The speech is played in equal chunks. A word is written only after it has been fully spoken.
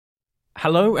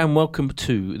Hello and welcome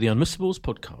to the Unmissables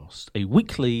podcast, a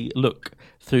weekly look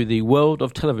through the world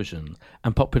of television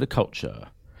and popular culture,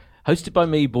 hosted by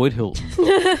me, Boyd Hilton.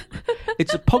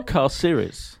 It's a podcast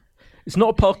series. It's not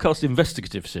a podcast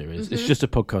investigative series. It's just a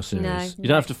podcast series. No. You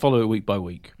don't have to follow it week by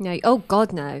week. No. Oh,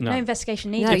 God, no. No investigation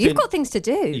needed. No, you've got things to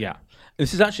do. Yeah.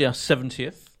 This is actually our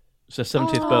 70th. It's our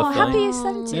 70th Oh, birthday. happy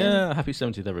 70th. Yeah, happy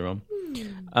 70th, everyone.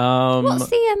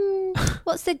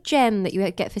 What's the gem that you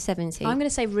get for 70? I'm going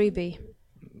to say ruby.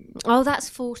 Oh, that's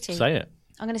 40. Say it.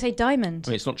 I'm going to say diamond.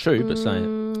 I mean, it's not true, but say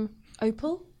it.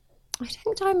 Opal? I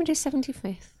think diamond is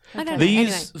 75th. I don't know. These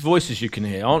Anyway. voices you can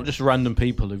hear aren't just random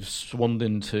people who've swanned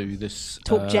into this...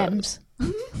 Talk gems.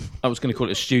 I was going to call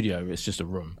it a studio. It's just a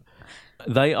room.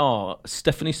 They are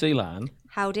Stephanie Seelan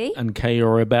Howdy. and Kay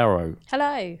Ribeiro.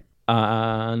 Hello.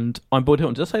 And I'm Boyd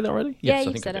Hilton. Did I say that already? Yeah, Yes, I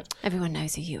you think said I it. did. Everyone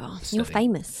knows who you are. Steady. You're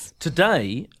famous.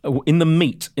 Today, in the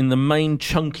main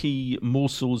chunky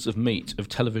morsels of meat of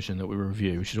television that we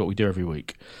review, which is what we do every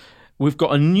week, we've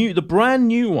got the brand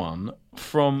new one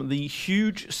from the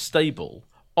huge stable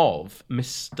of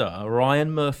Mr.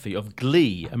 Ryan Murphy of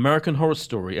Glee, American Horror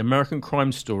Story, American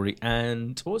Crime Story,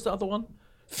 and what was the other one?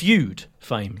 Feud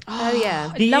fame. Oh,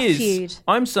 yeah. I love Feud.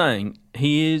 I'm saying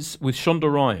he is, with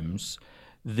Shonda Rhimes,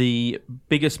 the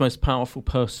biggest, most powerful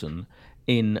person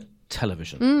in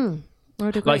television. I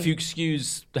would agree. Like, if you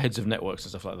excuse the heads of networks and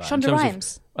stuff like that. Shonda in terms of-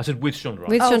 Rhimes? I said with Shonda Rhimes.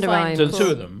 With Oh, Shonda fine. Rhimes. So the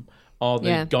two of them are the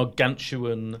Yeah.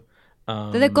 gargantuan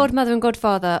They're the godmother and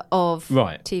godfather of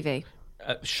Right. TV.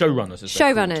 Showrunners. As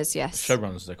they're called. Showrunners, yes.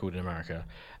 Showrunners, as they're called in America.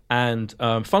 And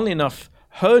funnily enough,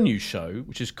 her new show,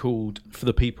 which is called For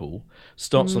the People,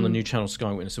 starts on the new channel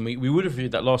Sky Witness. And we would have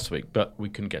reviewed that last week, but we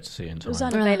couldn't get to see it in It was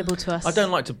time. unavailable to us. I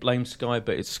don't like to blame Sky,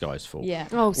 but it's Sky's fault. Yeah.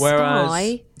 Oh, Whereas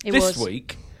Sky. It this was.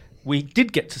 week, we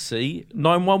did get to see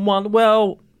 911.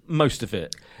 Well, most of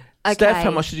it. Okay. Steph, how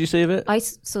much did you see of it? I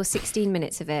saw 16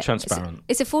 minutes of it. Transparent.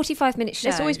 It's a 45-minute show.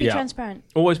 Let's always be Yeah. transparent.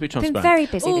 Always be I've been transparent. very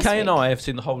busy this Kay week. and I have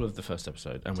seen the whole of the first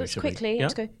episode. And we Just should quickly, yeah?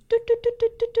 let's go. Do, do, do, do,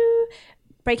 do, do.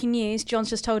 Breaking news, John's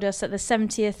just told us that the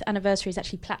 70th anniversary is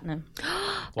actually platinum.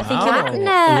 Wow. think you'll- I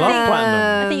love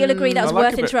platinum. I think you'll agree that was I like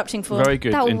worth a bit- interrupting for. Very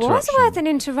good That was interruption. worth an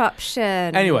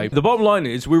interruption. Anyway, the bottom line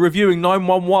is we're reviewing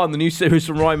 911, the new series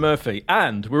from Ryan Murphy,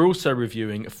 and we're also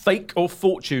reviewing Fake or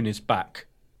Fortune is back.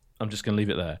 I'm just going to leave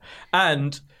it there.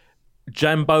 And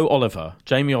Jamie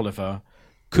Oliver,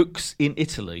 cooks in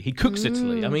Italy. He cooks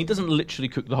Italy. I mean, he doesn't literally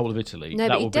cook the whole of Italy. No, that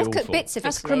but he would be does cook awful. bits of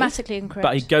That's Italy. grammatically incorrect.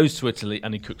 But he goes to Italy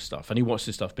and he cooks stuff, and he watches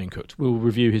his stuff being cooked. We'll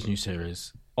review his new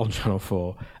series on Channel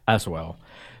 4 as well.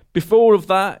 Before all of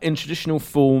that, in traditional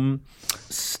form,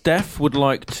 Steph would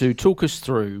like to talk us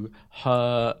through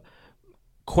her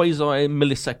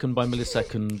quasi-millisecond by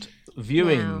millisecond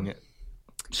viewing Wow.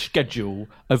 schedule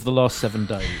over the last 7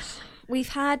 days. We've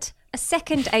had a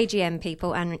second AGM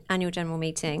people and annual general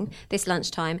meeting this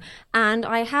lunchtime, and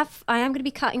I am going to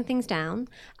be cutting things down,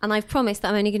 and I've promised that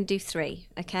I'm only going to do 3.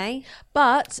 Okay.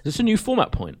 But Is this a new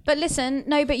format point? listen,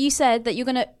 no, but you said that you're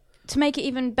going to make it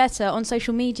even better on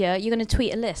social media, you're going to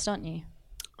tweet a list, aren't you?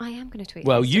 I am going to tweet.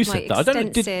 Well, this you with my said that. I don't know.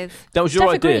 extensive- That was your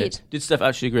Steph idea. agreed. Did Steph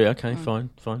actually agree? Okay, fine.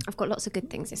 I've got lots of good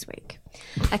things this week.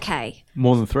 Okay.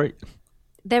 More than 3.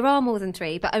 There are more than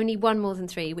 3, but only one more than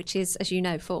 3, which is, as you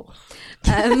know, 4.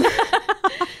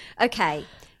 Okay.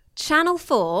 Channel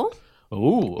 4.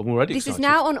 Oh, I'm already This excited. is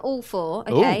now on all 4.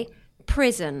 Okay.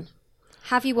 Prison.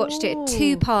 Have you watched it?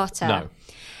 2-parter. No.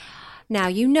 Now,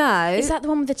 you know... Is that the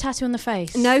one with the tattoo on the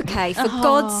face? No, Kay, for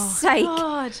God's sake.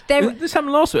 God. There, This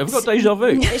happened last week. I've got deja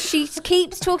vu. she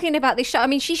keeps talking about this show. I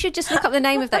mean, she should just look up the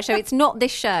name of that show. It's not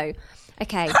this show.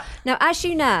 Okay. Now, as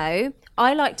you know,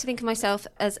 I like to think of myself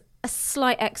as a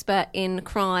slight expert in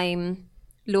crime,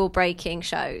 law-breaking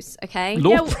shows, okay?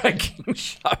 Law-breaking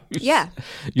shows. Yeah.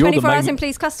 You're 24 the Hours main... in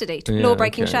Police Custody, Yeah,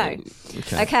 law-breaking okay.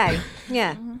 show. Okay,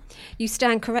 yeah. You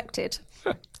stand corrected.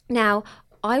 Now,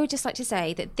 I would just like to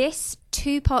say that this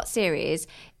 2-part series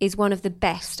is one of the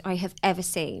best I have ever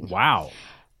seen. Wow.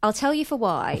 I'll tell you for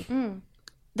why.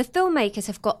 The filmmakers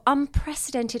have got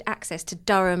unprecedented access to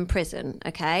Durham Prison,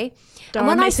 okay? Durham,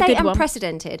 and when I it's a say good one.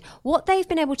 unprecedented, what they've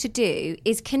been able to do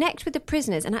is connect with the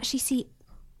prisoners and actually see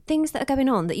things that are going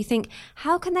on that you think,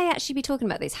 how can they actually be talking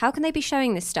about this? How can they be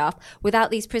showing this stuff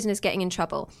without these prisoners getting in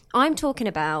trouble? I'm talking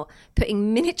about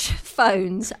putting miniature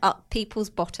phones up people's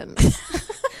bottoms.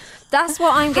 That's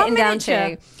what I'm getting down to.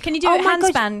 miniature? Can you do oh it my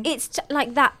God, handspan? It's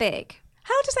like that big.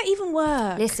 How does that even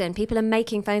work? Listen, people are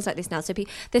making phones like this now. So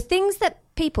the things that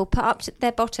people put up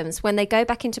their bottoms when they go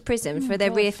back into prison for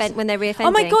their when they're reoffending.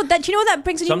 Oh my God! Do you know what that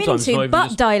brings a new meaning Sometimes not to? even Butt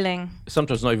just- dialing.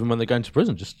 Sometimes not even when they're going to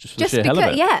prison, just for the Just sheer hell of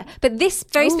because, it. yeah, but this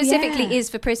very Oh, specifically yeah. is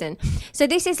for prison. So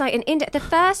this is like the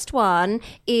first one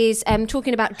is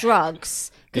talking about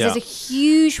drugs. Because Yeah. there's a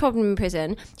huge problem in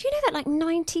prison. Do you know that like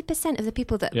 90% of the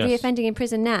people that are Yes. reoffending in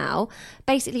prison now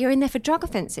basically are in there for drug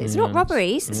offences? Not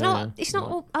robberies. It's Yeah.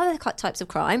 not all other types of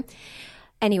crime.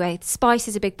 Anyway, spice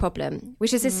is a big problem,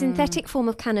 which is a synthetic form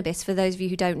of cannabis for those of you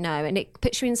who don't know, and it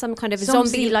puts you in some kind of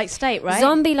Zombie-like state, right?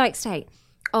 Zombie-like state.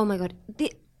 Oh my God.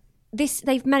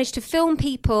 They've managed to film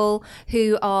people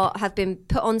who have been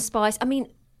put on spice. I mean,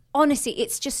 honestly,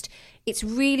 it's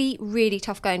really, really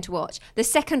tough going to watch. The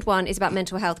second one is about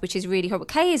mental health, which is really horrible.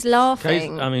 Kay is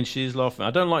laughing. She's laughing.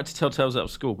 I don't like to tell tales out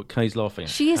of school, but Kay's laughing.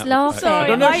 She is laughing. I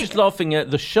don't know if Sorry, she's laughing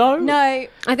at the show. No.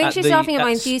 I think she's laughing at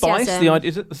my enthusiasm. Spice, the idea,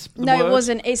 is it the No, word? it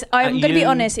wasn't. I'm going to be you.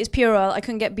 honest. It's puerile. I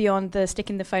couldn't get beyond the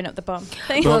sticking the phone up the bum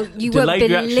thing. Well, You won't delayed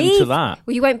reaction believe to that.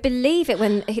 Well, you won't believe it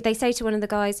when they say to one of the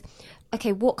guys,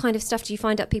 "Okay, what kind of stuff do you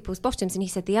find up people's bottoms?" And he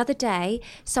said, "The other day,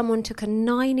 someone took a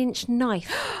 9-inch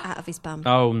knife out of his bum."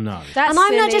 Oh no. That's And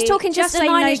I'm not silly. just talking just a say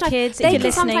 9-inch no, knife. kids. They If you're can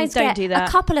listening, sometimes don't get do that.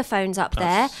 a couple of phones up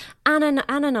there and a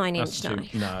 9-inch That's too,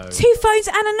 knife. no. 2 phones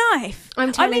and a knife.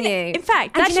 I'm telling you. In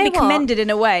fact, And that you should know be what? commended in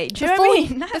a way. Do you know what I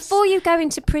mean? Before you go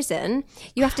into prison,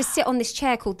 you have to sit on this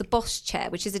chair called the boss chair,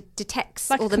 which detects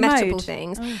Like all a the commode. metal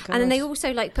things. Oh, and then they God.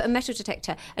 also like put a metal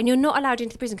detector, and you're not allowed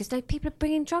into the prison because people are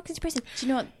bringing drugs into prison. Do you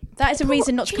know what? That is a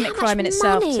reason not to Do you know commit how crime in much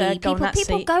itself money to go on that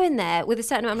people seat. go in there with a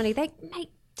certain amount of money. They make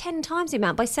 10 times the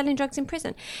amount by selling drugs in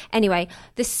prison. Anyway,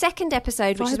 the second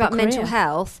episode, which is Viable about mental career.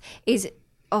 health, is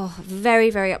very,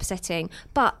 very upsetting.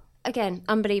 But again,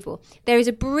 unbelievable. There is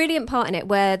a brilliant part in it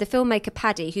where the filmmaker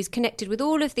Paddy, who's connected with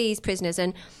all of these prisoners,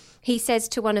 and he says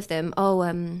to one of them,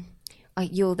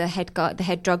 you're the head guy, the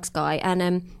head drugs guy,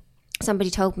 and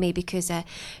somebody told me because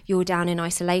you're down in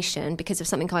isolation because of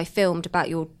something I filmed about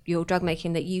your drug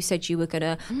making, that you said you were going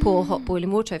to pour hot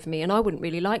boiling water over me, and I wouldn't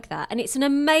really like that. And it's an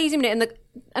amazing minute, and the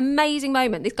amazing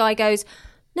moment, this guy goes,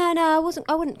 no, I wasn't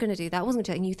going to do that. I wasn't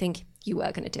going to do it. And you think you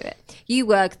were going to do it. You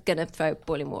were going to throw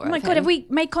boiling water. Oh my over God, him. have we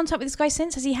made contact with this guy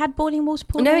since? Has he had boiling water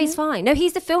poured No, on he's him? fine. No,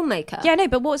 he's the filmmaker. Yeah, no,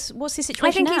 but what's his situation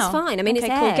I think now? he's fine. I mean, okay,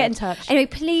 it's cool. aired. Get in touch. Anyway,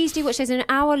 please do watch this. An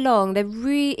hour long.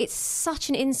 It's such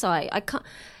an insight. I can't.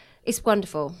 It's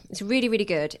wonderful. It's really, really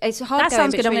good. It's hard. That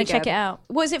sounds good. I'm going going to check it out.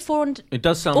 What is it for? It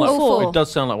does sound Awful. it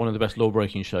does sound like one of the best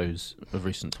law-breaking shows of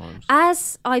recent times.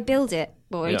 As I Build It,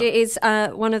 Boyd, Yeah. it is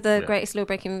one of the greatest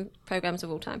law-breaking programs of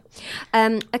all time.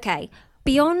 Okay,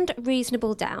 Beyond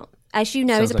Reasonable Doubt. As you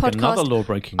know, Sounds is a like podcast another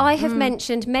law-breaking. I have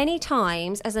mentioned many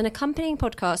times as an accompanying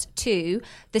podcast to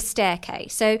The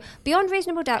Staircase. So Beyond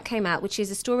Reasonable Doubt came out, which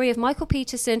is a story of Michael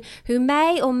Peterson, who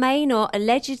may or may not,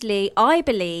 allegedly, I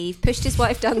believe, pushed his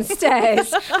wife down the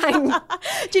stairs. And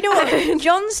Do you know what?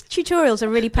 John's tutorials are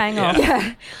really paying off.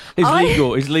 His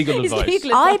legal His advice.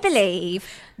 legal I advice. believe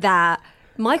that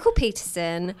Michael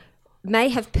Peterson may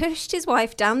have pushed his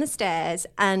wife down the stairs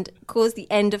and caused the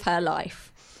end of her life.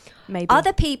 Maybe.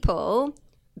 Other people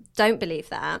don't believe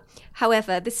that.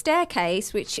 However, The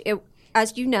Staircase, which,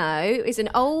 as you know, is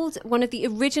one of the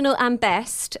original and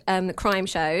best crime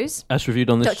shows, As reviewed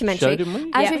on this documentary. show, didn't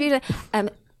we? As Yeah. reviewed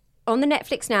on the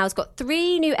Netflix now, has got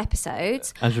 3 new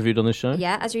episodes. As reviewed on this show?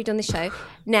 Yeah, as reviewed on the show.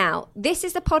 Now, this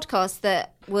is the podcast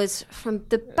that was from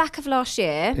the back of last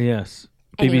year. Yes.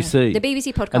 Anyway, BBC. the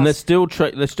BBC podcast. And they're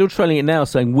still trailing it now,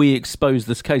 saying we exposed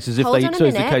this case as if Hold they on a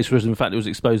exposed the minute. case, whereas in fact it was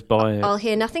exposed by. I'll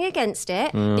hear nothing against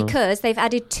it because they've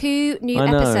added 2 new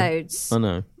I know. episodes. I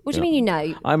know. What do you mean you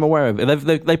know? I'm aware of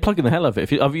it. They plug in the hell of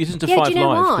it. I've listened to Yeah, Five do you know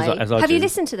Live. why? As I Have do. you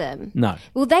listened to them? No.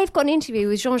 Well, they've got an interview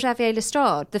with Jean-Javier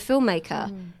Lestrade, the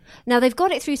filmmaker. Now, they've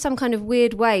got it through some kind of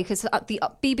weird way because the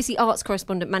BBC arts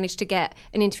correspondent managed to get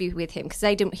an interview with him because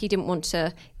he didn't want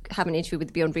to have an interview with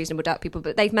the Beyond Reasonable Doubt people,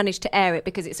 but they've managed to air it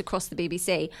because it's across the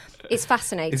BBC. It's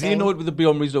fascinating. Is he annoyed with the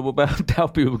Beyond Reasonable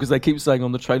Doubt people because they keep saying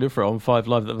on the trailer for it on Five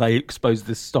Live that they exposed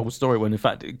this whole story when in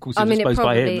fact it was exposed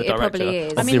by him, the it director. probably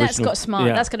is. of I the mean, that's original- got smart.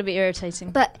 Yeah. That's going to be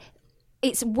irritating. But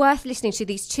it's worth listening to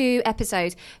these 2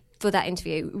 episodes for that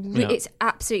interview. Yeah. It's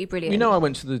absolutely brilliant. You know, I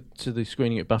went to the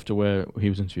screening at BAFTA where he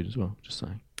was interviewed as well. Just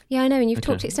saying. Yeah, I know, and you've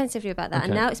Okay. talked extensively about that,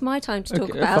 and Okay. now it's my time to talk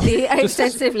Okay, about fine. the Just-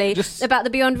 extensively just- about the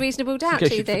Beyond Reasonable Doubt case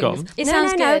 2 you'd things. forgotten. It no,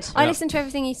 sounds no, no. good. I Yeah. listen to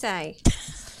everything you say.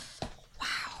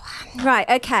 Wow. Right.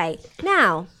 Okay.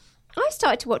 Now, I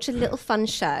started to watch a little fun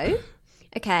show.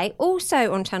 Okay,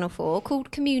 also on Channel 4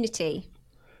 called Community.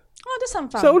 Oh, that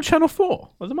sounds fun. So on Channel 4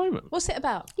 at the moment. What's it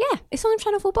about? Yeah, it's on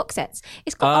Channel 4 box sets.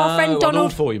 It's got our friend On all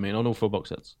Donald. 4, you mean? On all 4 box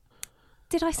sets.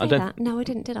 Did I say don't- that? No, I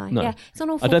didn't. Did I? No. Yeah, it's on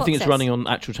all 4 I don't think it's boxes. running on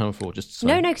actual Channel 4, just to say.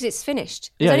 No, because it's finished.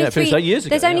 Yeah, only it finished 8 years ago,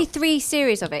 There's only yeah. 3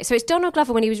 series of it. So it's Donald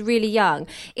Glover when he was really young.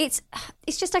 It's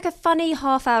just like a funny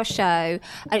half-hour show,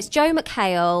 and it's Joe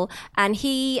McHale, and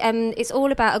it's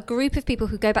all about a group of people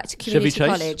who go back to community Chevy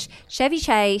Chase? college. Chevy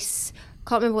Chase.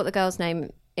 Can't remember what the girl's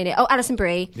name in it. Oh, Alison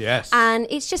Brie. Yes. And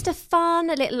it's just a fun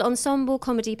little ensemble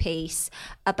comedy piece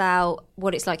about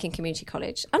what it's like in community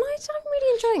college, and I'm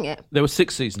really enjoying it. There were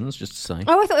 6 seasons, just to say.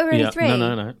 Oh, I thought there were only Yeah. 3.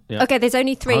 No. Yeah. Okay, there's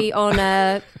only 3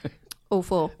 on all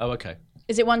 4. Oh, okay.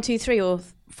 Is it 1, 2, 3 or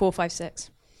 4, 5, 6?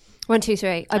 1, 2,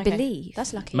 3. I Okay. believe.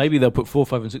 That's lucky. Maybe they'll put 4,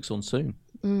 5 and 6 on soon.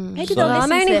 Maybe So- they'll Well, listen I'm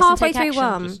to only this and halfway take through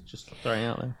action. one. Just throwing it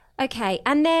out there. Okay,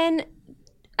 and then,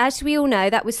 as we all know,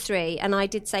 that was 3, and I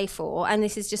did say 4, and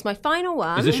this is just my final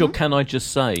one. Is this your Can I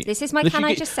Just Say? This is my If Can you I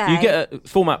get- Just Say. You get a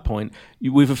format point.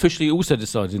 We've officially also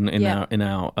decided in Yeah.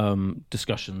 our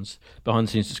discussions, behind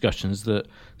the scenes discussions, that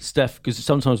Steph, because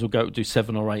sometimes we'll go do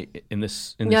 7 or 8 in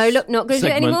this. No, look, not going to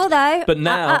do it segment. anymore, though. But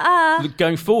now,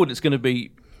 going forward, it's going to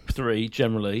be 3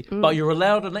 generally, but you're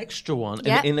allowed an extra one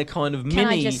Yeah. in a kind of Can I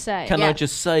mini. just say? Can Yeah. I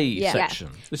just say Yeah. section?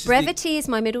 This is Brevity is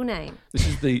my middle name. this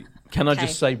is the Can I Okay.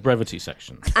 Just Say brevity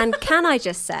section. And can I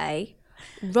just say,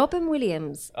 Robin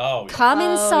Williams, Oh, yeah. come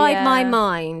inside yeah. my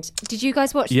mind. Did you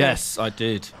guys watch this? Yes, I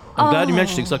did. I'm glad you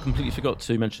mentioned it because I completely forgot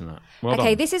to mention that. Well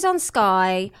Okay, done. this is on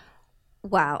Sky.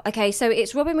 Wow. Okay, so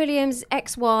it's Robin Williams'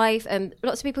 ex-wife and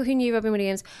lots of people who knew Robin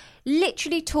Williams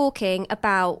literally talking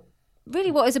about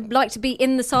really what it was like to be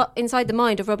inside the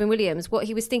mind of Robin Williams, what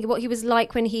he was thinking, what he was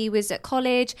like when he was at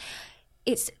college.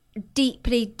 It's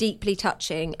deeply, deeply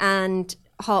touching and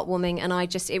heartwarming, and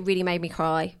it really made me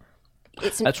cry.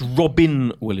 That's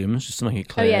Robin Williams, just to make it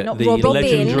clear. yeah, not the Robin.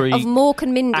 legendary of Mork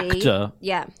and Mindy. actor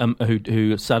Yeah.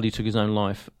 who sadly took his own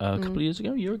life a couple of years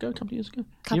ago, a year ago. Couple of years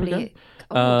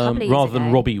Rather than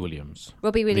ago. Robbie Williams.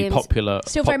 Robbie Williams. The popular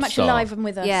Still pop very much star. alive and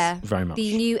with us. Yeah. Very much.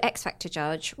 The new X Factor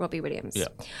judge, Robbie Williams.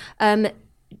 Yeah.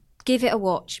 Give it a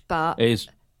watch, but It is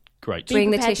great. bring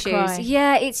the prepared to tissues. cry.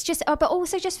 Yeah, it's just, but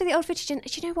also just for the old footage. And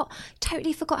do you know what?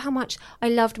 Totally forgot how much I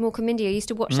loved Mork and Mindy. I used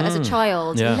to watch that as a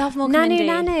child. Yeah. Love Mork and Nanu Mindy.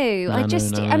 Nanu. I Nanu,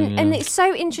 just Nanu, and yeah. it's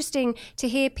so interesting to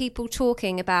hear people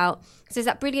talking about. So there's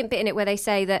that brilliant bit in it where they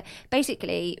say that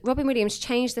basically Robin Williams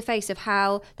changed the face of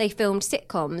how they filmed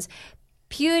sitcoms.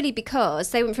 Purely because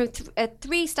they went from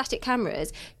 3 static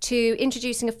cameras to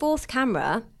introducing a 4th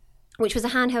camera, which was a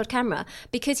handheld camera,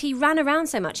 because he ran around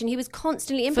so much and he was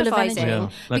constantly Full of improvising energy. Yeah,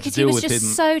 they had because to he deal was with just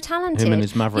him- so talented. him and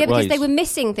his maverick yeah, because they ways. were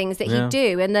missing things that Yeah. he'd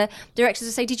do, and the directors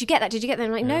would say, "Did you get that? Did you get that?"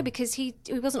 And I'm like, no, because he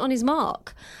wasn't on his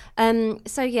mark.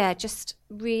 So yeah, just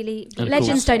really, And of Legends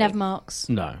course- don't have marks.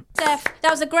 No. Steph,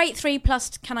 that was a great 3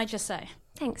 plus, can I just say?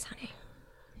 Thanks, honey.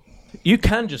 You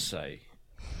can just say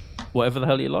whatever the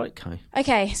hell you like, Kay.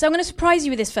 Okay, so I'm going to surprise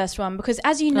you with this first one because,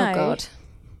 as you know, Oh God.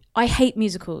 I hate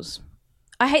musicals.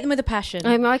 I hate them with a passion.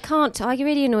 I can't. It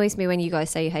really annoys me when you guys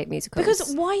say you hate musicals.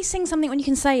 Because why sing something when you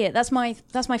can say it? That's my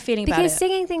feeling about because it.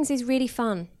 singing things is really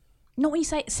fun. Not when you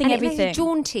sing And everything. it makes it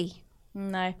jaunty.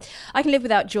 No, I can live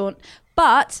without jaunt.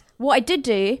 But what I did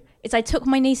do is I took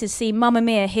my nieces to see Mamma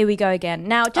Mia, Here We Go Again.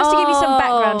 Now, just to give you some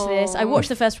background to this, I watched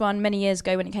the first one many years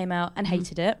ago when it came out and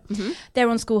hated it. They're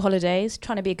on school holidays,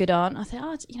 trying to be a good aunt. I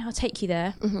thought, I'll take you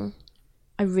there.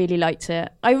 I really liked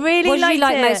it. I really What did liked you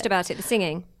like it. most about it? The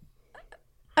singing.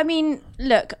 I mean,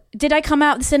 look, did I come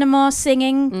out the cinema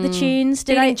singing the tunes?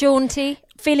 Did Feeling I jaunty.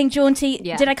 feeling jaunty?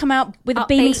 Yeah. Did I come out with a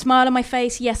beaming Upbeat. smile on my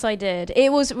face? Yes, I did.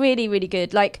 It was really, really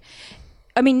good. Like,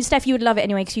 I mean, Steph, you would love it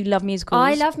anyway because you love musicals.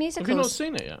 I love Have you not musicals.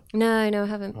 seen it yet? No, I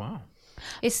haven't. Wow.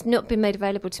 It's not been made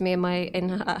available to me in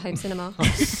at-home cinema.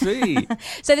 See.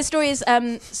 So the story is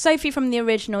Sophie from the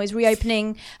original is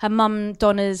reopening her mum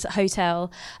Donna's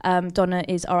hotel. Donna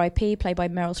is R.I.P. played by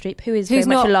Meryl Streep, who is Who's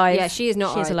very much not- alive. yeah, she is not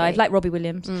She's R.I.P.. alive, like Robbie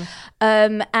Williams.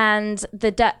 And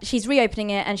she's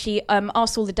reopening it, and she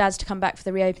asked all the dads to come back for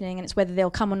the reopening, and it's whether they'll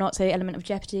come or not. So element of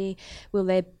jeopardy. Will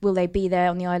they be there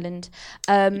on the island?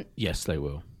 Yes, they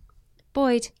will.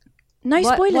 Boyd. No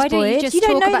spoilers, why don't Boyd. you just You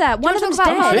don't talk know about, that. One of them's I've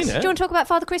dead. seen it. Do you want to talk about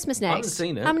Father Christmas next? I haven't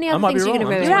seen it. How many I other might things be are you wrong.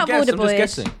 going to You're ruin? out of order, I'm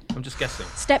Boyd. just guessing.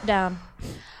 Step down.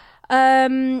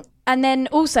 And then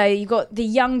also you got the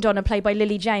young Donna played by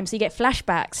Lily James. So you get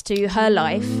flashbacks to her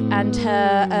life and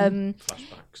her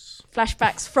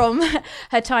flashbacks from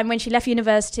her time when she left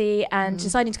university and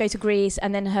deciding to go to Greece,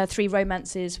 and then her 3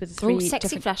 romances with 3 Oh,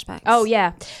 sexy different... flashbacks. Oh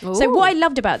yeah. So Ooh. what I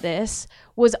loved about this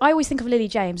was I always think of Lily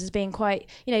James as being quite,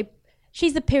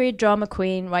 she's the period drama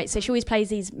queen, right? So she always plays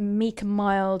these meek and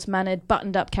mild-mannered,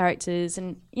 buttoned-up characters,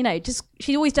 and just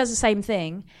she always does the same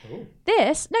thing. Ooh.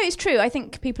 It's true. I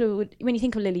think people would, when you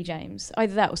think of Lily James,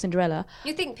 either that or Cinderella.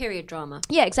 You think period drama?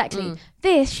 Yeah, exactly.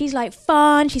 This, she's like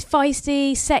fun, she's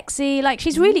feisty, sexy, like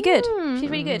she's really good. She's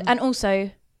really good, and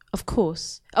also, of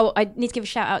course, I need to give a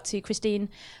shout out to Christine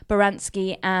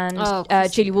Baranski and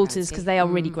Julie Walters because they are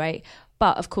really great.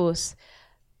 But of course,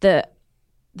 the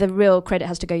real credit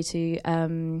has to go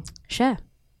to Cher.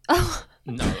 Oh.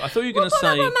 No, I thought you were going to say...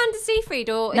 What about Amanda Seyfried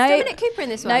or is Dominic Cooper in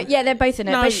this one? No, yeah, they're both in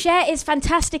it. But Cher is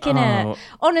fantastic in it.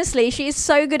 Honestly, she is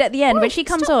so good at the end. When she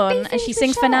comes on and she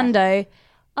sings Fernando,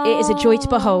 it is a joy to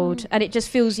behold. And it just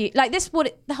feels you... Like this,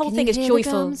 the whole thing is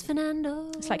joyful.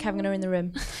 It's like having her in the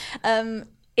room.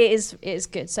 It is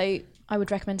good. So I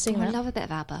would recommend seeing that. I love a bit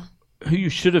of ABBA. Who you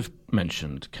should have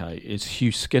mentioned, Kay, is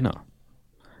Hugh Skinner.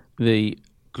 The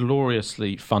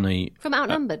gloriously funny... From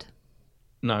Outnumbered?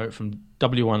 No, from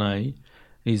W1A.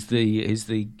 He's the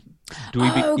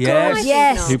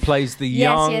yes. Who plays the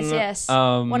young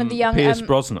one of the young Pierce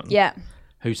Brosnan. Yeah.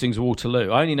 Who sings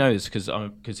Waterloo. I only know this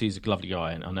because he's a lovely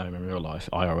guy and I know him in real life,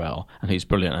 IRL, and he's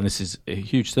brilliant. And this is a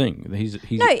huge thing.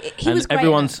 He was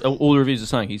great. All the reviews are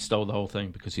saying he stole the whole thing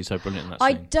because he's so brilliant in that scene.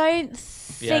 I don't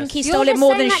think he stole it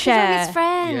more than Cher.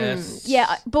 Yes.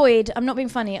 Yeah, Boyd, I'm not being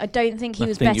funny. I don't think he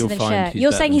was better than Cher.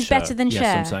 You're saying he's better than Cher?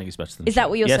 Yes, I'm saying he's better than Cher. Is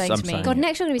that what you're saying to me? God,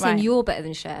 next you're going to be saying you're better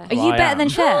than Cher. Are you better than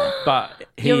Cher? But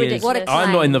you're ridiculous.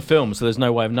 I'm not in the film, so there's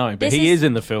no way of knowing. But he is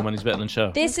in the film and he's better than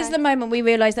Cher. This is the moment we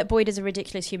realise that Boyd is a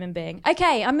ridiculous human being.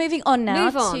 Okay, I'm moving on now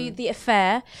to The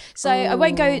Affair. So I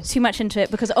won't go too much into it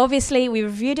because obviously we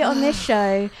reviewed it on this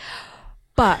show.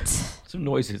 But some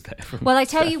noises there. Well, I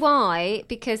tell you why,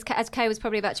 because as Kay was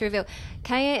probably about to reveal,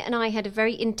 Kay and I had a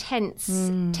very intense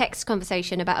text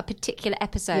conversation about a particular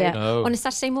episode on a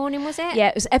Saturday morning, was it? Yeah,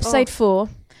 it was episode 4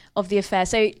 of The Affair.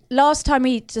 So last time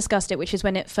we discussed it, which is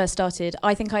when it first started,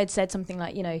 I think I had said something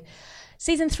like,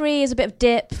 season 3 is a bit of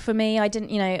dip for me. I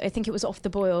didn't, I think it was off the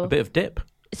boil. A bit of dip?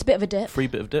 It's a bit of a dip. Free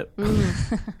bit of dip.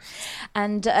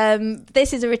 And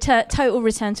this is a total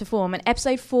return to form. And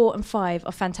episode 4 and 5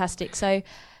 are fantastic. So...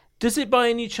 Does it by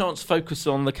any chance focus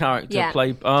on the character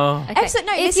played? Okay.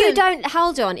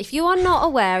 If you are not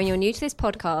aware and you're new to this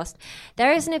podcast,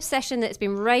 there is an obsession that's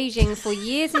been raging for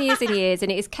years and years and years,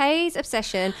 and it is Kay's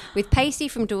obsession with Pacey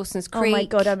from Dawson's Creek. Oh my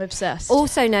God, I'm obsessed.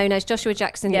 Also known as Joshua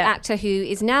Jackson, the actor who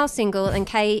is now single, and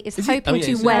Kay is hoping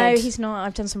to wed. No, he's not.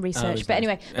 I've done some research. But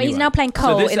anyway, he's now playing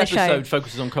Cole in the show. So this episode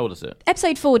focuses on Cole, does it?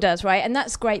 Episode 4 does, right? And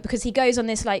that's great because he goes on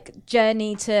this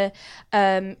journey to...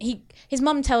 his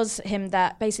mum tells him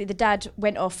that basically the dad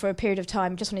went off for a period of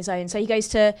time just on his own. So he goes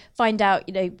to find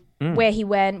out, where he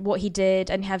went, what he did,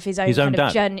 and have his own kind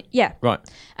of journey. Yeah. Right.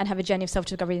 And have a journey of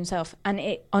self-discovery himself. And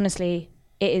it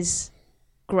is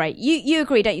great. You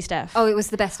agree, don't you, Steph? Oh, it was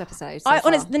the best episode.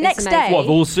 The next day. What, of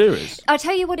all series? I'll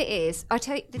tell you what it is.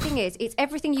 The thing is, it's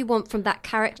everything you want from that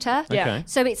character. Yeah. Okay.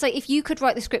 So it's like if you could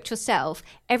write the script yourself,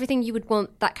 everything you would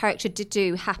want that character to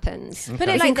do happens. Okay. But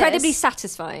it's incredibly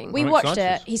satisfying. We watched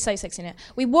it. He's so sexy in it.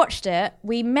 We watched it.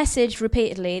 We messaged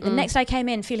repeatedly. The next day I came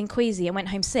in feeling queasy and went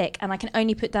home sick, and I can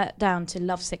only put that down to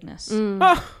love sickness.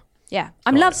 Yeah,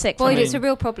 I'm lovesick. Boy, it's a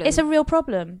real problem. It's a real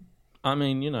problem. I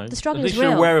mean, the struggle at least is real.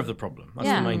 You're aware of the problem. That's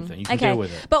the main thing. You can deal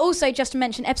with it. But also, just to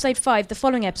mention, episode 5, the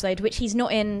following episode, which he's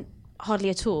not in hardly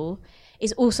at all,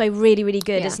 is also really, really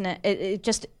good, isn't it?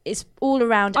 It's all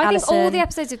around Alison. I think all the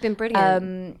episodes have been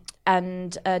brilliant.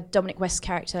 And Dominic West's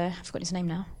character, I've forgotten his name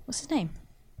now. What's his name?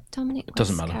 Dominic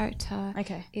West's character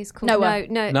is called Noah.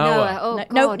 Noah. Oh,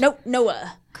 God.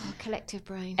 Noah. God, collective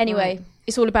brain. Anyway,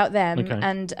 it's all about them,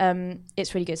 and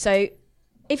it's really good. So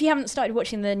if you haven't started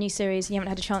watching the new series and you haven't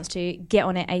had a chance to, get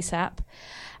on it ASAP.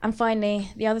 And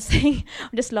finally, the other thing,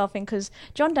 I'm just laughing because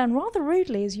John Dan rather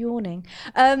rudely is yawning.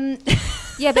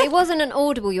 Yeah, but it wasn't an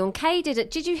audible yawn. Kay did it.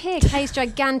 Did you hear Kay's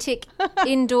gigantic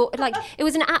indoor, it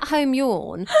was an at-home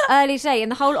yawn early today,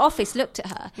 and the whole office looked at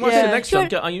her. Well, the next time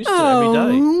I used to every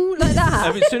day. Like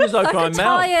that. As soon as I open my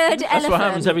mouth. That's elephant. What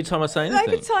happens every time I say anything.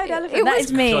 Like a tired elephant. That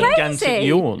is me. Gigantic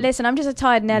yawn. Listen, I'm just a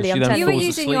tired Nelly. I'm telling you. You were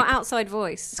using your outside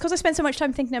voice. It's because I spent so much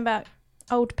time thinking about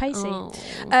old Pacey. All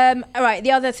right,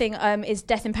 the other thing is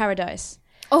Death in Paradise.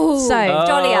 Oh, so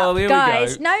Jolly Up, here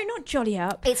guys. we go. No, not Jolly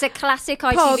Up. It's a classic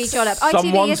ITV Jolly Up.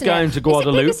 Someone's going to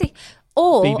Guadeloupe.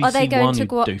 Or BBC are they going One, to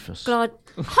doofus.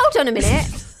 Hold on a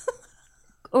minute.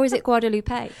 or is it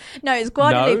Guadalupe? No, it's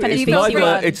Guadalupe. No, and it's BBC neither.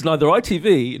 One. It's neither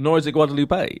ITV nor is it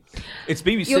Guadalupe. It's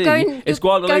BBC. You're It's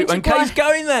Guadalupe, going and to Kay's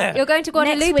going there. You're going to Next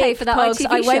Guadalupe week, for that Pogs, ITV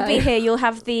I won't show. be here. You'll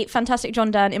have the fantastic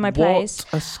John Dan in my place.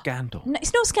 What a scandal! No,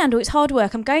 it's not scandal. It's hard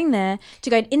work. I'm going there to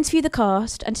go and interview the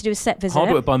cast and to do a set visit.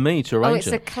 Hard work by me to Oh, arrange it's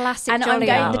a it. classic And I'm jolly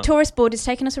going. out. The tourist board is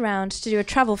taking us around to do a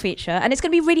travel feature, and it's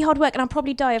going to be really hard work. And I'll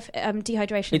probably die of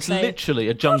dehydration. It's so- literally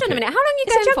a Hold junket. on a minute. How long are you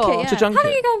It's a going for? junket, yeah. It's a junket. How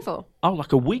long are you going for? Oh,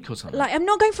 like a week or something. Like I'm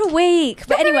not going for a week,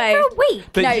 but anyway. For a week.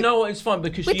 but no. you know what? It's fine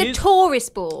because With she the is.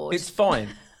 tourist board. It's fine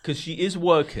because she is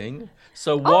working.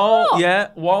 So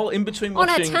while in between On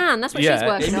her watching, tan, that's what she's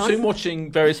working in on. between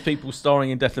watching various people starring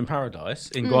in Death in Paradise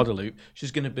in Guadalupe,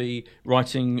 she's going to be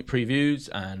writing previews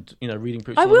and reading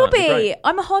proofs. I and all will that. It'll be. great.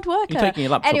 I'm a hard worker. You're taking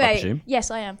your laptop, I anyway, presume?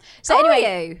 yes, I am. So Are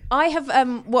anyway, you? I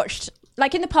have watched.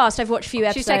 Like in the past, I've watched a few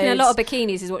episodes. She's taking a lot of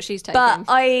bikinis, is what she's taking. But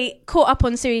I caught up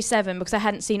on Series 7 because I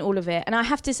hadn't seen all of it. And I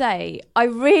have to say, I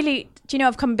really... Do you know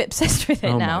I've become a bit obsessed with it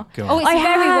Oh my now? God. Oh, it's I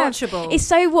very have. watchable. It's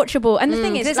so watchable. And the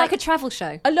thing is, it's like a travel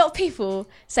show. a lot of people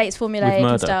say it's With formulaic murder.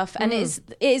 and stuff, and it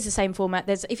is the same format.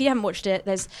 There's, if you haven't watched it,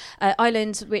 there's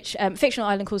Island, which fictional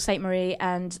island called Saint Marie,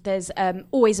 and there's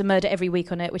always a murder every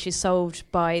week on it, which is solved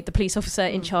by the police officer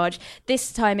in charge.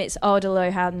 This time it's Ardal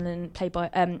O'Hanlon, played by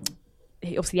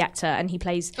obviously the actor, and he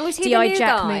plays Oh, is he the D.I. new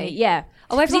Jack guy? Mooney. Yeah.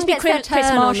 Oh, everyone He's gets their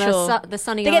turn on the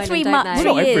sunny They island, get 3 don't months. they?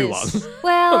 Well, not years. everyone.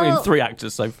 Well, I mean, 3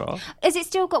 actors so far. Is it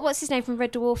still got, what's his name from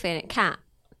Red Dwarf in it? Cat.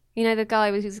 You know the guy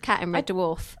who's a cat in Red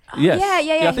Dwarf? Yes.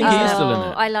 Yeah, I think he is he's- still in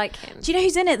it. I like him. Do you know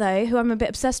who's in it though? Who I'm a bit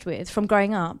obsessed with from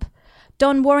growing up?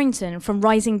 Don Warrington from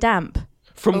Rising Damp.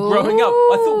 From growing up,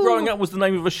 I thought Growing Up was the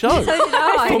name of a show. So did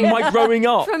I. From my growing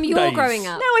up. From your days. growing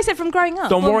up. No, I said from growing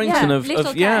up. Don Warrington yeah, of Little of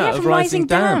Cat. yeah, Yeah, of from Rising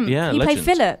Damp. Yeah, he played legend.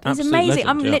 Philip. He's Absolute amazing. legend,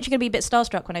 I'm yeah. literally going to be a bit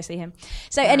starstruck when I see him.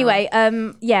 So anyway,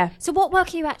 yeah. So what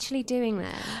work are you actually doing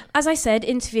there? As I said,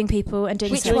 interviewing people and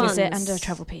doing Which a set visit ones? and a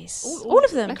travel piece. All of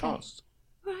them. Okay. Cast.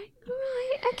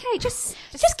 Right, okay, just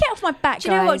Just get off my back, do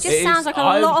you know what? guys. Just It sounds is- like a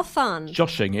I'm lot of fun.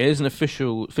 Joshing. It is an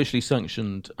officially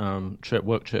sanctioned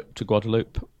work trip to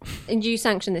Guadeloupe. And you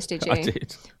sanctioned this, did you? I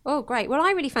did. Oh, great. Well,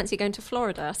 I really fancy going to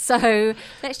Florida. So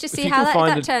let's just see If you how can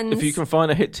find that turns. if you can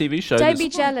find a hit TV show Don't that's be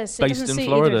jealous. It based doesn't in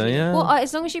suit either of Florida, you. yeah. Well,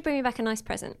 as long as you bring me back a nice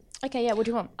present. Okay, yeah. What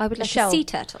do you want? I would A like shell. a sea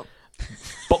turtle.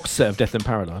 Box set of Death in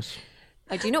Paradise.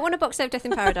 I do not want a box set of Death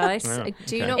in Paradise. Yeah, I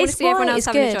do okay. not want It's to see everyone fine, else it's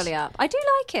having a good. jolly up. I do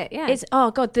like it, yeah. It's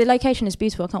the location is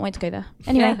beautiful. I can't wait to go there.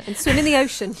 Anyway, Yeah, and swim in the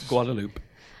ocean. Guadeloupe.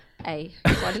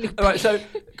 Guadeloupe. All right, so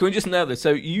can we just nail this?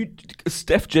 So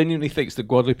Steph genuinely thinks that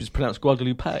Guadeloupe is pronounced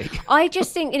Guadalupe. I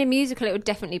just think in a musical it would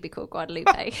definitely be called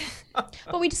Guadalupe.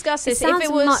 but we discussed It this. sounds if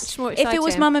it was much more if it was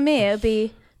exciting. Mamma Mia, it'd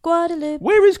be Guadalupe.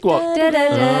 Where is Guadeloupe?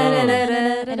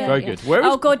 Da-da-da-da-da-da-da. Very good. Where is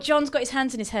Oh God, John's got his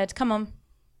hands in his head. Come on,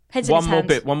 heads in one his more hands.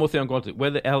 bit? One more thing on Guadeloupe.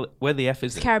 Where the F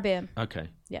is it? Caribbean. Okay.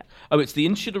 Yeah. Oh, it's the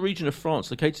insular region of France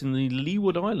located in the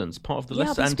Leeward Islands, part of the Yeah,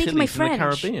 Lesser but speaking my Antilles in the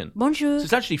French. Caribbean. Bonjour. So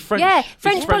it's actually French. Yeah, It's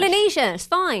French Polynesia. It's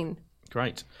fine.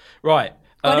 Great. Right.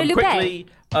 Guadeloupe. Quickly,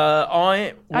 I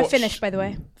I watched... finished, by the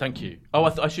way. Thank you. Oh,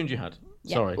 I assumed you had.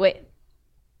 Yeah. Sorry. Wait.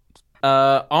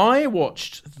 I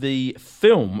watched the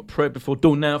film Pray Before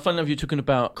Dawn. Now, funny enough, you're talking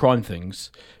about crime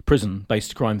things,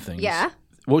 prison-based crime things. Yeah.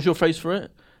 What was your phrase for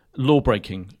it?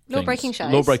 Law-breaking Law-breaking things.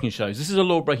 shows. Law-breaking shows. This is a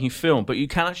law-breaking film, but you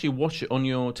can actually watch it on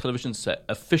your television set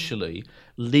officially,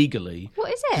 legally.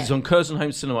 What is it? It's on Curzon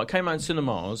Home Cinema. It came out in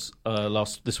cinemas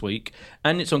this week,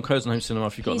 and it's on Curzon Home Cinema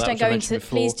if you've got Please that, don't which go I mentioned into.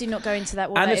 before. Please do not go into that.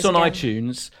 What And that it's is on again.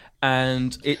 iTunes,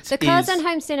 and it's The Curzon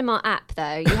Home Cinema app,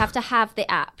 though, you have to have the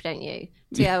app, don't you,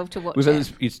 to be able to watch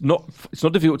it? It's not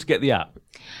difficult to get the app.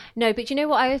 No, but you know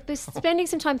what? I was spending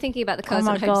some time thinking about the Curzon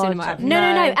my Home God. Cinema app. No.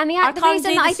 No. And the I the can't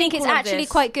reason do that the I think it's sequel of actually this.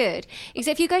 quite good is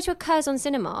if you go to a Curzon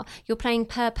Cinema, you're paying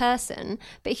per person.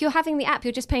 But if you're having the app,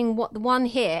 you're just paying the one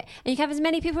hit, and you can have as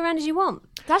many people around as you want.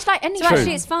 That's like any. So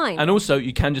actually, it's fine. And also,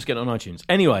 you can just get it on iTunes.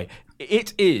 Anyway,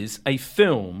 it is a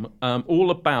film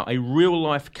all about a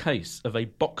real-life case of a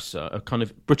boxer, a kind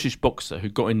of British boxer who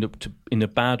got in a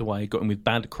bad way, got in with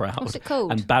bad crowd What's it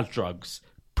called? and bad drugs.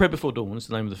 Pray Before Dawn is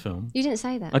the name of the film. You didn't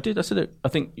say that. I did. I said it. I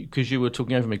think because you were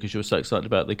talking over me because you were so excited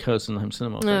about the Curzon Home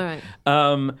Cinema thing. All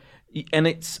right. And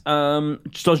it's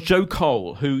stars Joe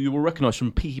Cole, who you will recognise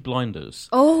from Peaky Blinders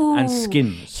Oh, and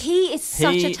Skins. He is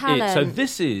such a talent. So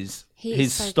this is He is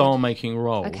his so good. star-making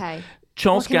role. Okay.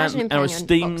 Charles I can imagine him Gant, our playing a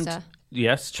esteemed boxer.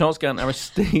 Yes, Charles Gant, our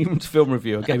esteemed film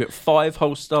reviewer, gave it 5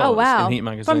 whole stars Oh, wow. in Heat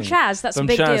magazine. From Chaz, that's a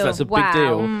big Chaz, deal. that's a big Wow.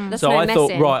 deal. That's So no I thought,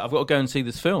 messing. right, I've got to go and see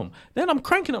this film. Then I'm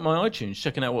cranking up my iTunes,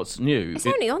 checking out what's new. It's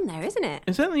only on there, isn't it?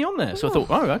 It's only on there. So I thought,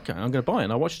 oh, okay, I'm going to buy it.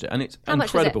 And I watched it. And it's How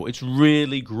much was it? incredible. It's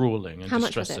really grueling and How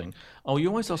much was distressing. Oh, you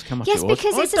always ask how much Yes, it was.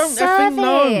 because I it's a don't effing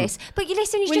know. service. But you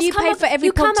listen, Will just you come pay for every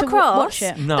you come pod to across. watch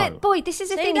it? No. But boy, this is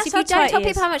the See, thing: is if that's you how don't tight tell it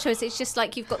people is. how much it is, it's just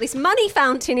like you've got this money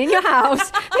fountain in your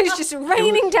house and it's just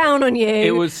raining down on you.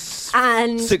 It was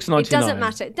and $6.99. it doesn't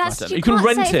matter. That's you can can't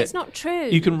rent say it. if it's not true.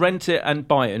 You can rent it and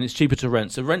buy it, and it's cheaper to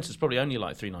rent. So rent is probably only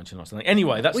like $3.99 or something.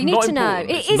 Anyway, that's We need not to know. important.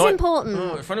 It It's is not- important.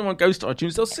 Oh, if anyone goes to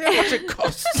iTunes, they'll see how much it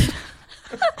costs.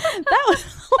 That was,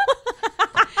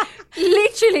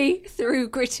 Literally through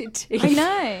gritted teeth. I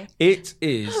know. It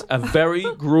is a very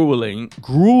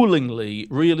gruelingly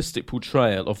realistic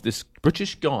portrayal of this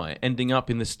British guy ending up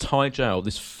in this Thai jail,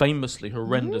 this famously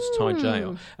horrendous Thai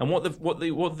jail. And what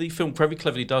the film very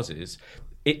cleverly does is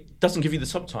it doesn't give you the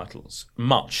subtitles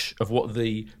much of what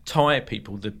the Thai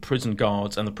people, the prison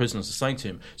guards and the prisoners are saying to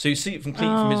him. So you see it from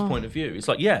his point of view. It's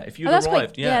like, yeah, if you'd that's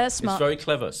arrived, quite- yeah, that's smart. it's very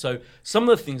clever. So some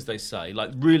of the things they say,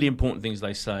 like really important things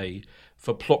they say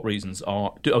for plot reasons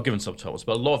are given subtitles,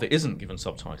 but a lot of it isn't given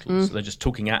subtitles. They're just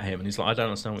talking at him and he's like, I don't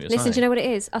understand what you're saying. Listen, do you know what it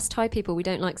is? Us Thai people, we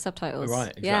don't like subtitles. Right,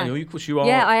 exactly. Yeah, Of course you are.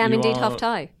 yeah, I am you indeed are- half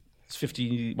Thai. It's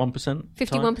 51%.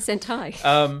 51%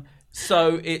 Thai.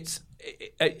 So it's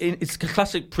a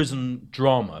classic prison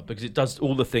drama because it does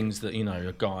all the things that, you know,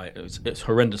 a guy, it's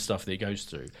horrendous stuff that he goes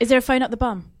through. Is there a phone up the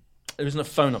bum? There isn't a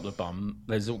phone up the bum.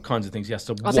 There's all kinds of things he has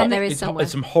to I bet there is somewhere.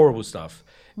 It's some horrible stuff.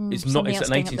 It's not. something It's else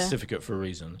an going up 18th there. certificate for a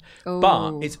reason. Ooh.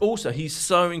 But it's also he's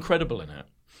so incredible in it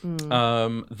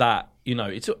that, you know,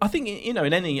 it's. I think, you know,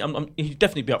 in any, he'd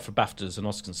definitely be up for BAFTAs and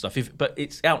Oscars and stuff. But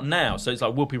it's out now, so it's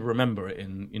like, will people remember it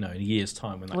in, you know, in a year's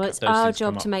time when that? Well, it's those our things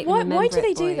come job up? to make Why them remember do they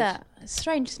it, do boys. that? It's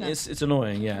strange, isn't it? It's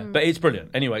annoying, yeah, but it's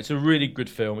brilliant. Anyway, it's a really good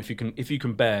film if you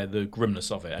can bear the grimness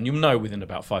of it, and you'll know within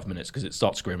about 5 minutes because it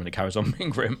starts grim and it carries on being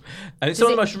grim, and it's some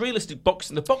of the most realistic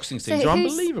boxing. The boxing scenes are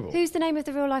unbelievable. Who's the name of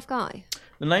the real life guy?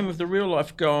 The name of the real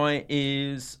life guy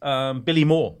is Billy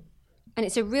Moore. And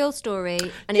it's a real story.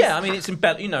 And Yeah, I mean it's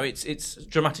it's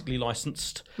dramatically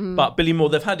licensed, but Billy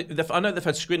Moore. I know they've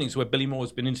had screenings where Billy Moore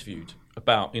has been interviewed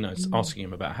about, you know, asking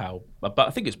him about how. But I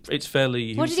think it's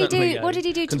fairly. What did he do? What did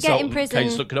he do to get in prison?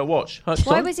 Case, look at our watch.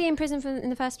 Why was he in prison in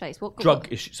the first place? What drug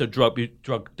issue? So drug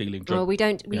dealing. Well, we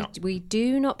don't. yeah. We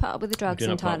do not put up with the drugs do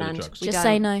in not put up with the Thailand. drugs. We Just don't.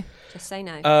 say no. Just say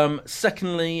no.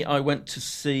 Secondly, I went to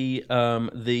see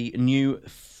the new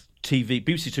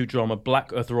BBC Two drama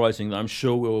Black Earth Rising that I'm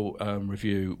sure we'll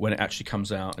review when it actually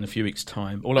comes out in a few weeks'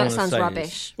 time. All I That want to sounds say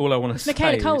rubbish. All I want to say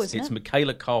Michaela Cole, is isn't it's it?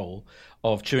 Michaela Cole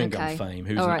of Chewing Gum Okay. fame,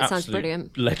 who's All an right, sounds absolute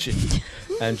brilliant. legend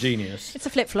and genius. It's a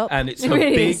flip flop. And it's It her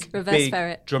really is. big, Reverse big,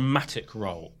 ferret. dramatic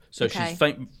role. So Okay.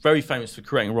 she's very famous for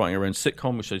creating and writing her own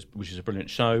sitcom, which is a brilliant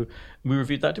show. We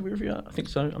reviewed that. Did we review that? I think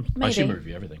so. I assume we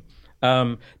review everything.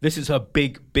 This is her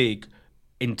big,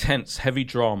 intense, heavy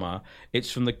drama.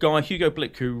 It's from the guy Hugo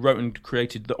Blick, who wrote and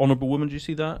created The Honourable Woman. Did you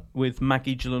see that with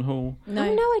Maggie Gyllenhaal? No.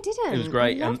 Oh no, I didn't. It was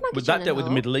great, I love and Maggie with that dealt with the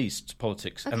Gyllenhaal. Middle East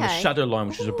politics and the Okay. Shadow Line,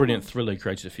 which was a brilliant thriller he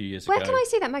created a few years Where ago. can I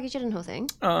see that Maggie Gyllenhaal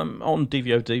thing? On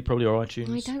DVOD, probably, or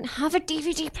iTunes. I don't have a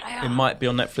DVD player. It might be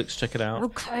on Netflix. Check it out.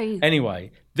 Okay.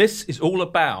 Anyway, this is all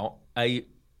about a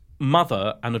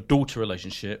mother and a daughter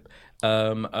relationship.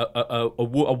 A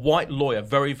white lawyer,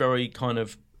 very, very kind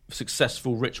of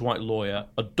successful, rich white lawyer,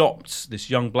 adopts this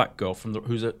young black girl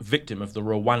who's a victim of the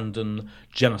Rwandan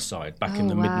genocide back in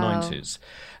the wow. mid-90s.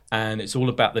 And it's all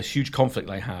about this huge conflict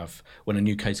they have when a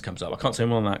new case comes up. I can't say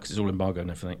more on that because it's all embargo and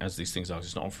everything, as these things are.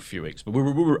 It's not on for a few weeks. But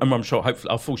I'm sure,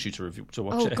 hopefully, I'll force you to watch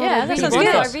Oh it. god, Yeah, I that really sounds want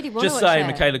good. to. I really want Just to watch saying,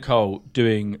 it. Michaela Cole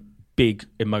doing big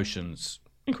emotions.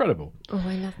 Incredible. Oh,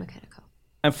 I love Michaela Cole.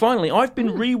 And finally, I've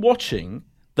been re-watching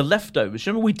The Leftovers.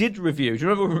 Remember we did review? Do you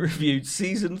remember we reviewed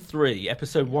season 3,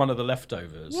 episode 1 of The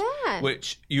Leftovers? Yeah.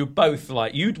 Which you both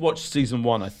like. You'd watched season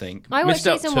 1, I think. I watched Missed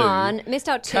out season 2. 1, missed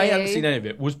out 2. Kay hadn't seen any of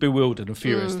it. Was bewildered and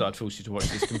furious that I'd forced you to watch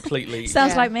this completely.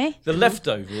 Sounds Yeah. like me. The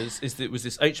Leftovers was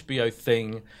this HBO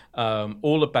thing,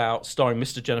 all about starring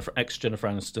ex Jennifer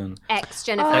Aniston.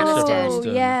 Ex-Jennifer Oh,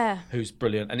 Aniston. yeah. Who's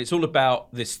brilliant. And it's all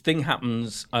about this thing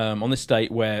happens on this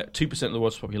date where 2% of the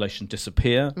world's population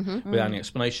disappear without any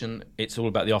explanation. It's all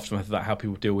about the aftermath of that, how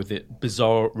people deal with it,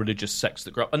 bizarre religious sects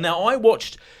that grow up. And now I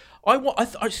watched... I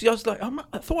was like, I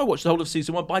thought I watched the whole of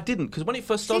season 1, but I didn't, because when it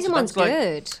first started, Season 1's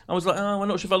good. I was like, oh, I'm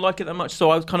not sure if I like it that much. So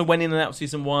I kind of went in and out of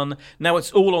season 1. Now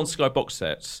it's all on Sky box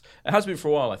sets. It has been for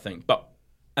a while, I think. But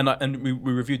we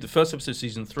reviewed the first episode of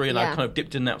season 3, and I Yeah. kind of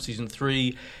dipped in and out of season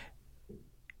 3.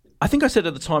 I think I said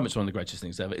at the time it's one of the greatest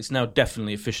things ever. It's now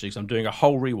definitely officially, because I'm doing a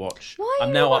whole rewatch. Why are I'm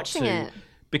you now not up watching to it?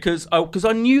 because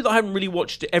I knew that I hadn't really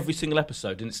watched every single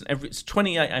episode, and it's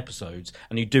 28 episodes,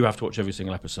 and you do have to watch every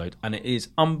single episode, and it is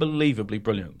unbelievably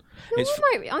brilliant. No,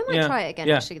 I might try it again.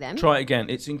 Actually, then try it again.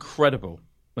 It's incredible.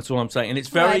 That's all I'm saying, and it's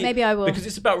very Right, maybe I will. because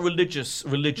it's about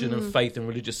religion and faith and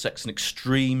religious sects and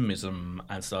extremism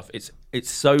and stuff. It's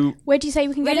so Where do you say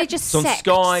we can get religious It's on sects,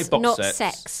 Sky box not sets.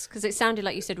 sex, because it sounded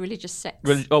like you said religious sex.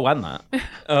 and that.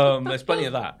 There's plenty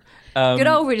of that. Good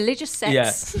old religious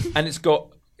sex. Yeah, and it's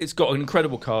got an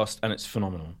incredible cast, and it's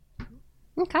phenomenal.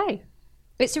 Okay,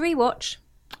 it's a rewatch.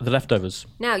 The Leftovers.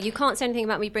 Now you can't say anything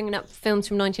about me bringing up films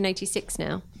from 1986.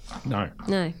 Now, No,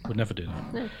 no. would never do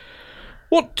that. No.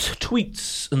 What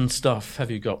tweets and stuff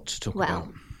have you got to talk about?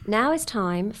 Well, now it's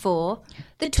time for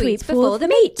the tweet tweets before the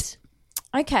meet.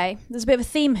 Okay, there's a bit of a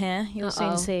theme here. You'll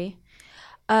soon Uh-oh. see.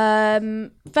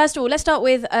 First of all, let's start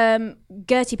with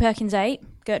Gertie Perkins 8.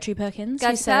 Gertrude Perkins. who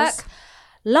Gertie says, Perk.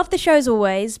 love the show as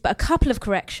always, but a couple of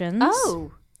corrections.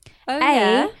 Oh,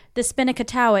 A, the Spinnaker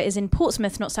Tower is in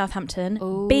Portsmouth, not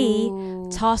Southampton. B,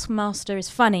 Taskmaster is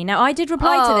funny. Now, I did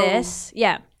reply Oh. to this.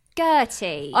 Yeah.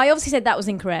 Gertie. I obviously said that was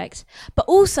incorrect. But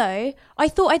also, I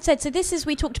thought I'd said, so this is,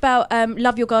 we talked about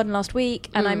Love Your Garden last week,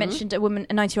 and I mentioned a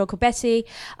 90-year-old called Betty,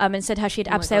 and said how she had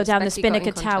my abseiled God, down the Betty got in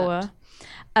Spinnaker contact. Tower.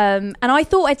 And I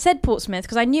thought I'd said Portsmouth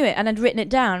because I knew it and I'd written it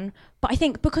down. But I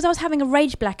think because I was having a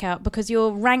rage blackout because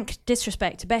your rank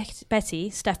disrespect to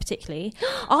Betty, Steph particularly,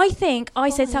 I think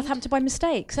I said Southampton by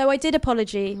mistake. So I did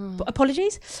apologies?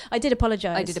 I did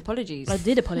apologise. I did apologies. I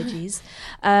did apologies.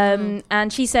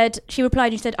 And she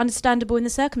replied and she said, understandable in the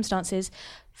circumstances.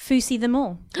 Fousey them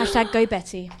all. # go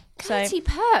Betty. So, Gertie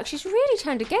Perk, she's really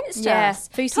turned against Yeah, us.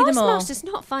 Fousey them all. Taskmaster's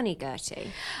not funny,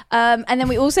 Gertie. and then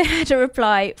we also had a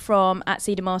reply from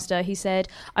 @CedarMaster who said,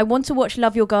 I want to watch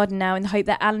Love Your Garden now in the hope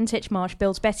that Alan Titchmarsh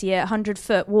builds Betty a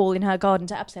 100-foot wall in her garden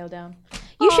to abseil down.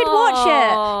 You should watch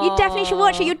it. You definitely should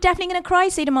watch it. You're definitely going to cry,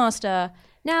 CedarMaster.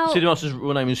 Now, City Master's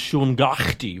real name is Sean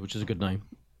Garty, which is a good name.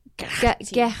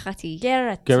 Gertie. Garrity?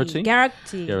 Garrity.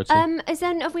 Garrity. As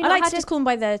then have we I not like had to just call them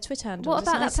by their Twitter handles. What It's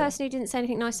about that nicer. person who didn't say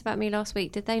anything nice about me last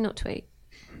week? Did they not tweet?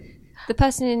 The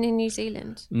person in New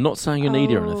Zealand. Not saying an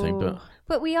idiot or anything, but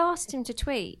But we asked him to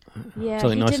tweet. Yeah,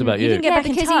 Something he nice didn't- about he you. didn't get back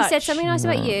in because touch. he said something nice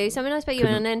about you,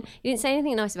 and then you didn't say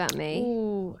anything nice about me.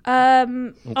 Ooh. I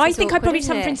think I awkward, probably isn't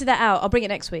haven't it? printed that out. I'll bring it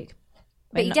next week.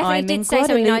 But you When definitely I'm did in say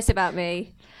something Guadalupe. nice about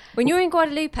me. When you're in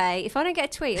Guadalupe, if I don't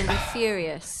get a tweet, I'll be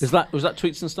furious. was that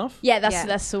tweets and stuff? Yeah, Yeah.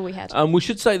 that's all we had. We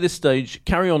should say at this stage,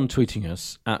 carry on tweeting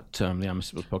us at the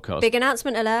Amicable Podcast. Big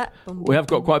announcement alert. We have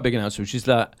got quite a big announcement, which is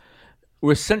that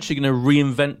we're essentially going to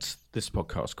reinvent this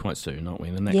podcast quite soon, aren't we?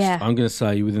 In the next, Yeah. I'm going to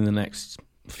say within the next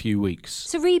few weeks,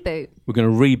 It's a reboot. we're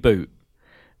going to reboot.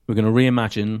 We're going to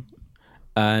reimagine,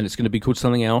 and it's going to be called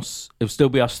something else. It'll still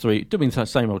be us three. It'll be the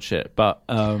same old shit, but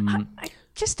I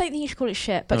just don't think you should call it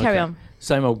shit, but carry okay. on.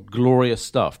 Same old glorious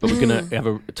stuff. But we're going to have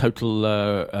a total,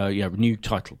 new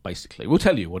title. Basically, we'll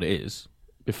tell you what it is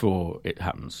before it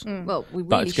happens. Well, we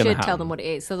But really it's gonna should tell happen. them what it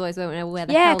is, otherwise we won't know where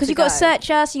the Yeah, hell because to you've got to go. search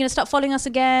us. You're going to start following us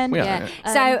again. Yeah.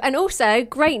 Yeah. So, and also,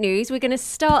 great news, we're going to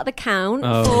start the count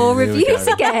Oh, for here we reviews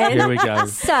go. again. Here we go.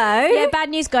 So, Yeah, bad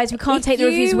news, guys. We can't take the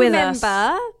reviews with us.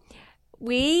 Remember,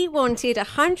 we wanted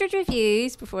 100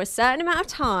 reviews before a certain amount of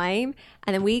time,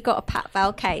 and then we got a Pat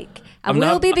Val cake. And I'm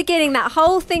we'll not- be beginning that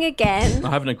whole thing again I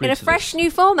haven't agreed in a to fresh this. new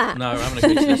format. No, I haven't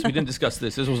agreed to this. We didn't discuss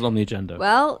this. This wasn't on the agenda.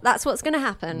 Well, that's what's going to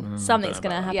happen. Something's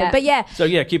going to happen. Yeah. But yeah, So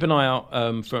yeah, keep an eye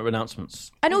out for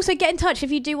announcements. and also get in touch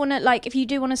if you do want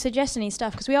to suggest any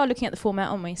stuff, because we are looking at the format,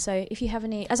 aren't we? So if you have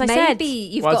any, as I Maybe said,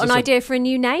 you've Well, got as an I said- idea for a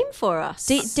new name for us.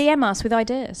 DM us with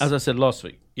ideas. As I said last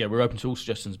week, yeah, we're open to all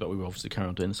suggestions, but we will obviously carry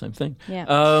on doing the same thing. Yeah.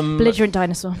 Belligerent. Belligerent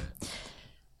dinosaur.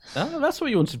 That's what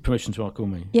you wanted permission to call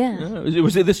me. Yeah.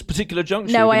 Was it this particular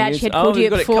juncture? No, you're I gonna actually use? had called you you it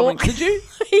got before. Did you?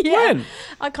 Yeah. When?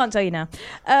 I can't tell you now.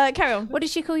 Carry on. What did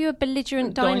she call you? A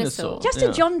belligerent dinosaur? Dinosaur. Just Yeah.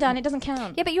 a John Dan, it doesn't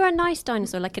count. Yeah, but you're a nice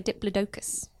dinosaur, like a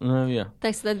diplodocus. Oh yeah.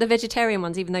 Those the vegetarian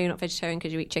ones, even though you're not vegetarian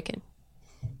because you eat chicken.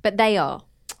 But they are.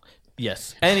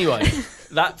 Yes. Anyway,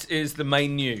 that is the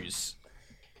main news.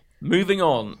 Moving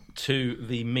on to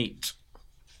the meat.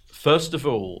 First of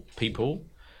all, people,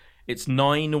 it's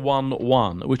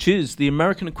 911, which is the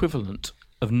American equivalent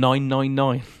of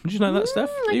 999. Did you know that, Steph?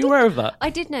 Are you aware of that? I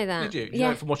did know that. Did you? Did you Yeah.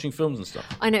 know it from watching films and stuff?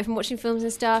 I know it from watching films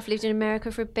and stuff. Lived in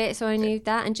America for a bit, so I knew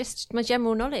that, and just my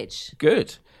general knowledge.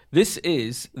 Good. This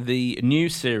is the new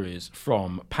series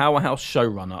from powerhouse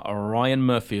showrunner Ryan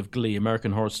Murphy of Glee,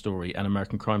 American Horror Story, and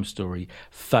American Crime Story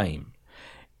fame.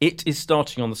 It is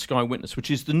starting on the Sky Witness, which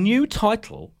is the new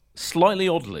title, slightly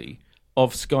oddly,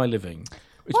 of Sky Living.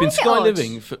 It's Why been is it Sky odd?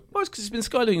 Living for. Well, it's because it's been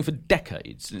Sky Living for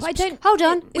decades. It's I don't. Hold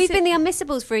on. Is We've it- been the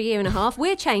Unmissables for a year and a half.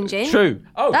 We're changing. true.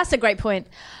 Oh, That's a great point.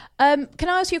 Can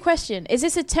I ask you a question? Is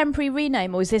this a temporary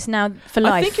rename or is this now for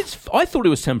life? I think it's. I thought it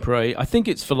was temporary. I think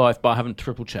it's for life, but I haven't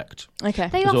triple checked. Okay.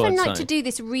 They Is all often I'd like say. to do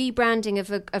this rebranding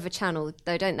of a channel,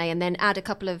 though, don't they? And then add a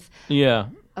couple of. Yeah.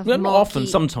 Of Well, not often,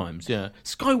 marquee- sometimes, yeah.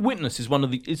 Sky Witness is one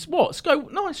of the. It's what? Sky.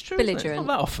 No, it's true. Isn't it? It's Belligerent.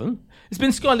 not that often. It's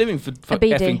been Sky Living for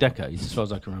BD. effing decades, as far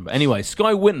as I can remember. Anyway,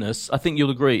 Sky Witness, I think you'll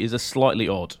agree, is a slightly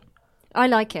odd. I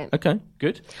like it. Okay,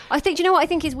 good. I think. Do you know what I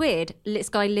think is weird?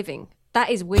 Sky Living. That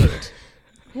is weird.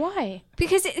 Why?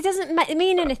 Because it doesn't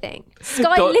mean anything.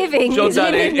 Sky John- Living John is in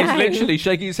Danny the is name. literally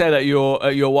shaking his head at your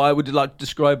what I would like to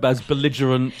describe as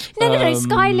belligerent. No.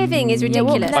 Sky Living is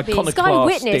ridiculous. iconoclastic. Sky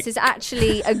Witness is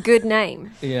actually a good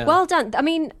name. Yeah. Well done. I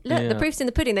mean, look, Yeah. the proof's in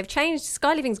the pudding. They've changed.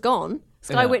 Sky Living's gone.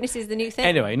 Sky Yeah. Witness is the new thing.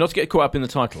 Anyway, not to get caught up in the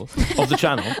title of the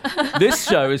channel, this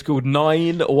show is called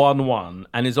 911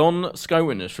 and is on Sky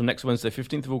Witness from next Wednesday,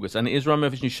 15th of August, and it is Ryan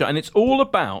Murphy's new show, and it's all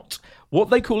about what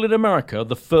they call in America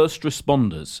the first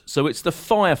responders. So it's the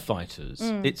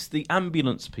firefighters, it's the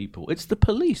ambulance people, it's the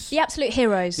police. The absolute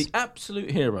heroes. The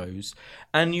absolute heroes,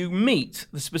 and you meet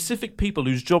the specific people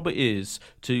whose job it is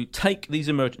to take these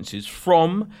emergencies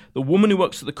from the woman who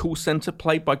works at the call centre,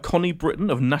 played by Connie Britton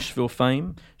of Nashville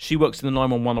fame. She works in the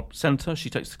 911 centre. She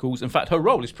takes the calls. In fact, her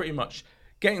role is pretty much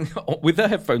getting, with her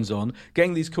headphones on,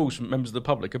 getting these calls from members of the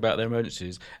public about their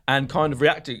emergencies and kind of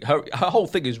reacting. Her whole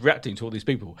thing is reacting to all these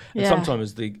people. And Yeah.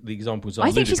 sometimes the examples are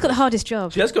I think she's got the ludicrous. hardest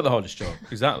job. She has got the hardest job,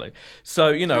 exactly. So,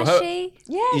 you know, Has her, she?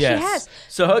 Yeah, Yes. she has.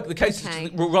 So the case Okay.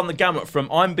 will run the gamut from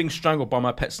I'm being strangled by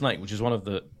my pet snake, which is one of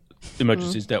the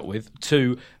emergencies dealt with,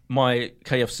 to my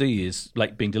KFC is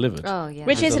like being delivered. Oh, yeah.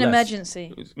 Which is an less.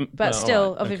 emergency, but Well, still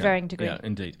all right, of a okay. varying degree. Yeah,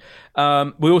 indeed.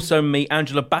 We also meet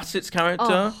Angela Bassett's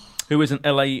character, who is an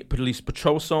LA police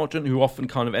patrol sergeant who often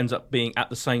kind of ends up being at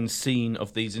the same scene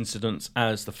of these incidents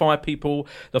as the fire people.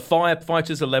 The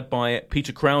firefighters are led by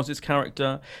Peter Krause's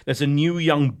character. There's a new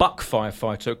young buck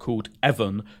firefighter called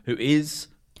Evan, who is,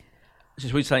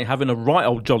 just we saying, having a right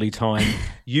old jolly time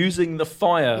using the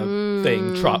fire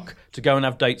truck to go and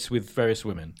have dates with various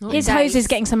women. His Days. hose is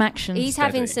getting some action. He's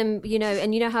having Steady. some,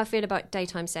 and you know how I feel about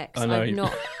daytime sex. I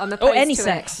know. I'm opposed any to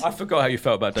sex. it. I forgot how you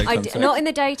felt about daytime sex. Not in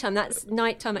the daytime. That's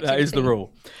nighttime activity. That is the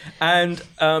rule. And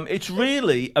it's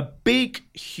really a big,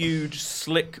 huge,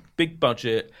 slick, big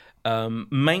budget,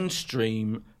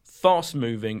 mainstream, fast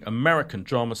moving American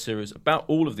drama series about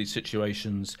all of these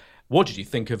situations. What did you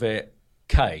think of it,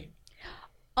 Kay?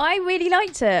 I really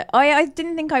liked it. I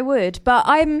didn't think I would, but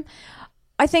I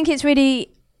think it's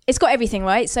got everything,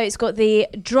 right? So it's got the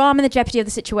drama and the jeopardy of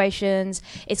the situations.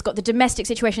 It's got the domestic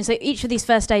situation. So each of these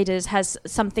first aiders has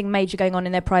something major going on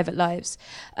in their private lives,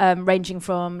 ranging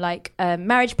from like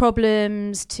marriage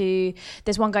problems to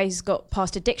there's one guy who's got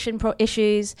past addiction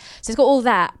issues. So it's got all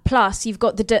that. Plus you've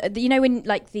got the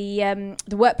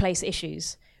workplace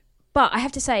issues. But I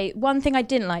have to say, one thing I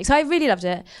didn't like, so I really loved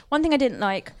it. One thing I didn't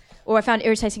like, or I found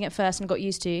irritating at first and got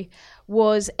used to,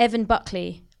 was Evan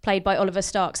Buckley, played by Oliver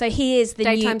Stark. So he is the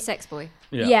Daytime new... sex boy.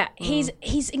 Yeah, he's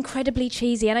incredibly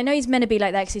cheesy. And I know he's meant to be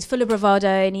like that because he's full of bravado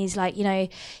and he's like,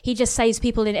 he just saves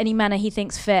people in any manner he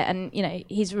thinks fit and,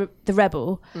 he's the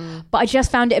rebel. But I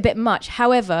just found it a bit much.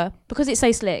 However, because it's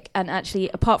so slick and actually,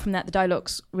 apart from that, the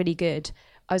dialogue's really good,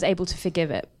 I was able to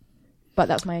forgive it. But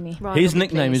that's my only... Right, His I'll be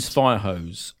nickname is pleased.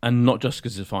 Firehose, and not just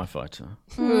because he's a firefighter.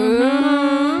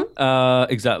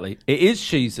 Mm-hmm. Exactly. It is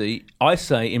cheesy. I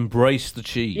say embrace the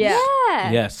cheese. Yeah.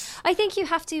 Yeah. Yes. I think you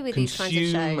have to with these kinds of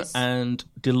Consume shows. and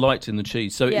delight in the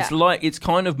cheese. So Yeah. it's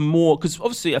kind of more, because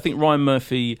obviously I think Ryan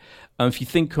Murphy, if you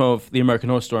think of the American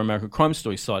Horror Story, American Crime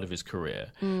Story side of his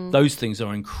career, those things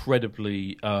are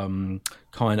incredibly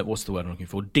kind of, what's the word I'm looking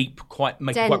for? Deep, quite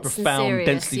Dense and profound, serious,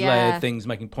 densely yeah. layered things,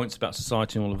 making points about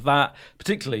society and all of that.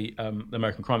 Particularly the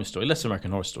American Crime Story, less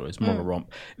American Horror Story. It's more of a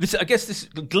romp. I guess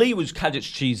Glee had its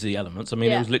cheesy elements. I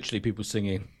mean, Yeah. it was literally people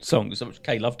singing songs, which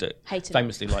Kay loved it, Hated it.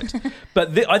 famously liked.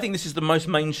 But I think this is the most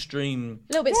mainstream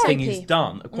A little bit thing soapy. he's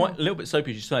done. Quite a little bit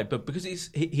soapy, as you say, but because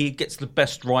he gets the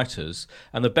best writers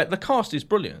and the cast is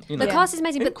brilliant. The cast is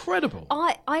amazing, but incredible.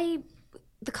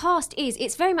 the cast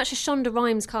it's very much a Shonda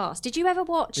Rhimes cast. Did you ever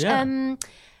watch? Yeah.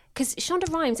 Because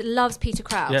Shonda Rhimes loves Peter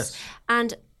Krause, Yes.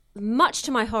 and much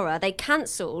to my horror, they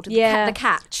cancelled the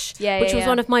Catch, Yeah, which yeah, was yeah.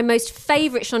 one of my most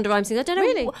favourite Shonda Rhimes things. I don't know.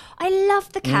 Really? I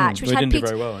loved The Catch, which they had didn't do Peter.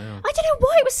 very well, yeah. I don't know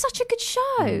why it was such a good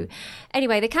show.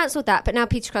 Anyway, they cancelled that, but now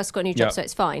Peter Krause got a new job, Yeah. so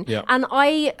it's fine. Yeah. And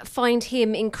I find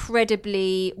him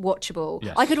incredibly watchable.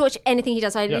 Yes. I could watch anything he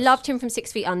does. I Yes. loved him from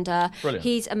 6 Feet Under. Brilliant.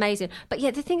 He's amazing. But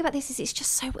yeah, the thing about this is it's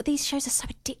just so, these shows are so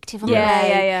addictive, aren't Yeah, they?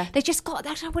 yeah, yeah. They just got,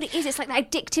 that's what it is. It's like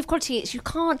that addictive quality. It's you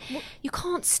can't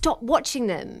stop watching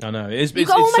them. I know. It's You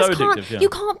so almost can't. addictive. Yeah. You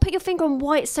can't put your finger on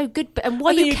why it's so good, and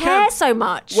why I think you you care can. so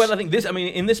much. Well, I think this. I mean,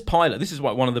 in this pilot, this is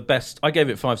one of the best. I gave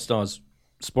it 5 stars.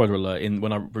 Spoiler alert!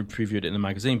 When I previewed it in the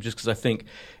magazine, just because I think,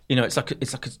 it's like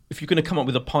if you're going to come up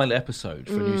with a pilot episode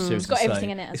for a new series, It's got to everything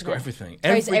say, in it, It's hasn't got it? everything.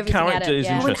 Throws Every everything at character it, is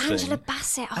yeah. Oh, and interesting. Angela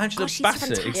Bassett. Oh, Angela gosh, she's Bassett,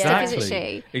 fantastic, exactly, isn't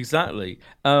she? exactly.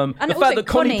 And the also fact that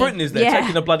Connie Connie, Britton is there yeah.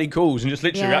 taking the bloody calls and just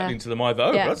literally Yeah. reacting to them either.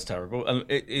 Oh, Yeah. that's terrible, and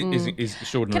it is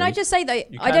extraordinary. Can I just say though?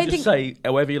 You I can don't just think. say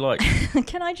however you like.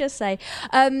 Can I just say?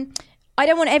 I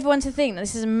don't want everyone to think that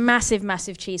this is a massive,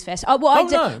 massive cheese fest.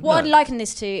 What I'd liken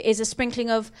this to is a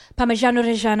sprinkling of Parmigiano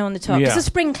Reggiano on the top. Yeah. It's a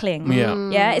sprinkling. Yeah.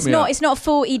 Yeah. It's Yeah. not a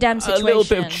full Edam A situation.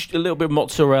 little bit of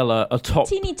mozzarella atop,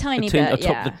 Teeny tiny atop bit,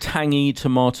 yeah. the tangy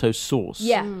tomato sauce.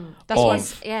 Yeah. That's of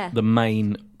what. Yeah. the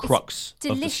main crux of the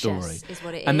delicious story. is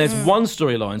what it And is. there's one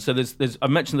storyline. So there's I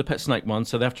mentioned the pet snake one.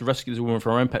 So they have to rescue this woman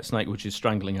from her own pet snake, which is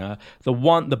strangling her.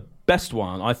 The best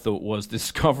one I thought was the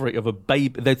discovery of a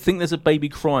baby. They think there's a baby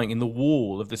crying in the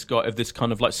wall of this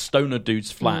kind of like stoner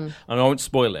dude's flat. And I won't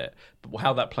spoil it, but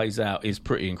how that plays out is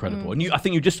pretty incredible. And I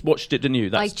think you just watched it, didn't you?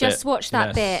 I just watched that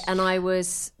Yes. bit, and I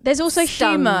was. There's also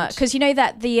stunned. humour because you know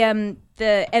that the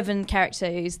Evan character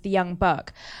who's the young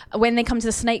buck, when they come to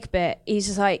the snake bit, he's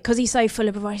just like, because he's so full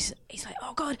of advice, he's like,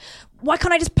 oh god, why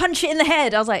can't I just punch it in the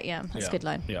head? I was like, yeah, that's a good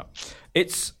line. Yeah,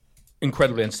 it's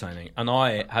incredibly entertaining, and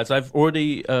I've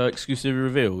already exclusively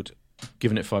revealed,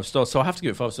 given it 5 stars. So I have to give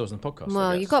it 5 stars on the podcast.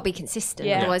 Well, you've got to be consistent,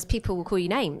 Yeah. otherwise people will call you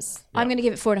names. I'm going to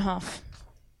give it 4.5.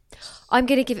 I'm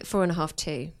going to give it 4.5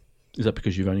 too. Is that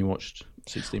because you've only watched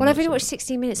 16 Well, I've minutes only of watched it?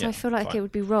 16 minutes, so Yeah, I feel like fine. it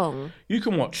would be wrong. You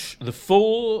can watch the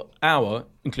full hour,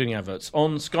 including adverts,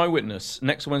 on Sky Witness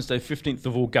next Wednesday, 15th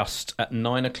of August at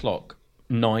 9 o'clock,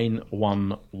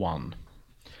 911.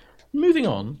 Moving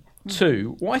on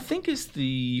to what I think is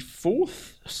the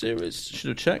 4th series, should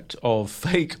have checked, of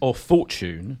Fake or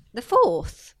Fortune. The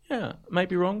 4th? Yeah,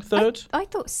 maybe wrong. 3rd? I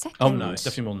thought 2nd. Oh no, it's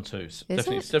definitely more than 2. It's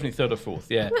definitely, it? it's definitely 3rd or 4th.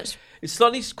 Yeah, much- it's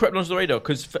slightly crept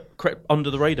under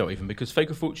the radar because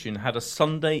Fake or Fortune had a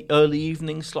Sunday early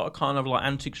evening slot, kind of like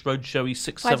Antiques Roadshowy,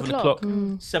 6, 5 7 o'clock.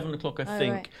 o'clock, 7 o'clock, I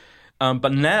think. right.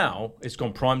 But now it's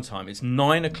gone prime time. It's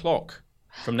 9 o'clock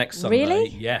from next Sunday. Really?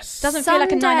 Yes. Doesn't feel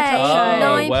like a 9 o'clock Sunday,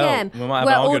 show. 9 well, p.m. we might have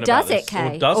an Well, or argument about does it, this.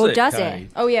 Kay? Or does Or it, does Kay?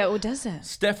 it? Oh yeah, or does it?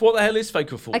 Steph, what the hell is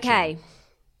Fake or Fortune? Okay.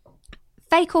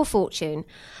 Fake or Fortune?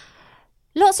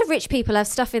 Lots of rich people have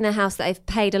stuff in their house that they've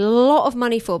paid a lot of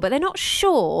money for, but they're not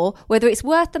sure whether it's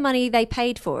worth the money they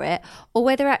paid for it or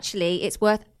whether actually it's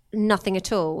worth nothing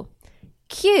at all.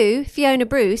 Cue Fiona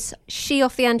Bruce, she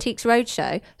off the Antiques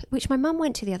Roadshow, which my mum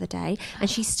went to the other day, and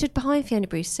she stood behind Fiona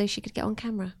Bruce so she could get on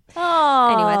camera. Oh.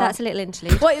 Anyway, that's a little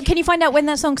interlude. What, can you find out when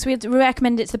that song? Because we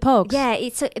recommend it to the Pogs. Yeah,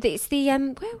 it's the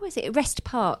where was it? Rest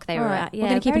Park they were All right. at. Yeah, We're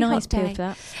going to keep an very eye hot peeled day. for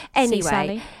that. Anyway, See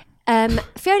Sally.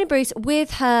 Fiona Bruce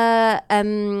with her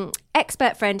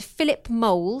expert friend Philip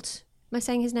Mould. Am I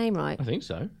saying his name right? I think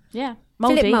so. Yeah.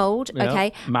 Mouldy. Philip Mould, Yeah.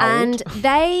 okay. Mould. And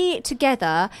they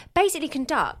together basically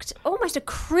conduct almost a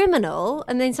criminal,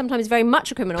 and then sometimes very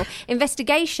much a criminal,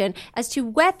 investigation as to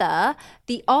whether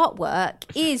the artwork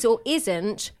is or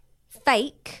isn't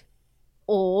fake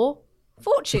or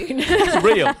fortune. It's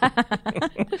real.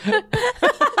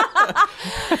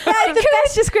 That's the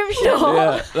best description.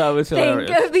 Yeah, that was Think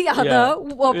hilarious. of the other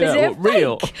opposite of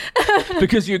real. fake.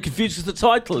 Because you're confused with the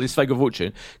title is Fake or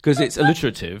Fortune because it's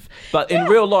alliterative. But in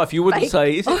real life, you wouldn't Fake.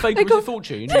 say, is it fake or is it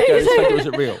fortune? You go, it's fake or is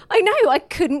it real? I know, I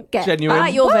couldn't get Genuine. that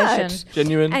Like your word. version.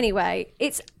 Genuine. Anyway,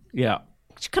 it's. Yeah.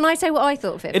 Can I say what I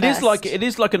thought of it? It is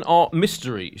first? like an art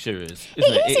mystery series,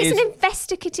 isn't it? It is. It's an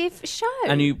investigative show.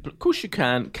 And of course you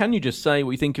can. Can you just say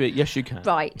what you think of it? Yes, you can.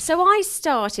 Right. So I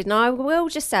started, and I will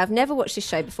just say I've never watched this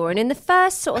show before. And in the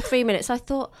first sort of 3 minutes, I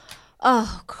thought,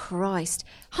 oh Christ,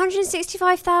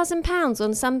 £165,000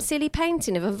 on some silly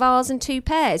painting of a vase and 2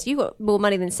 pears. You got more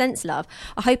money than sense, love.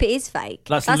 I hope it is fake.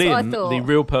 That's what I Lynn, thought. the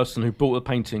real person who bought the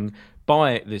painting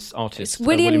by this artist,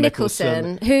 William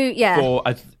Nicholson, who, yeah.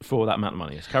 for that amount of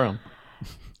money. Yes, carry on.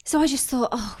 So I just thought,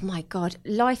 oh my God,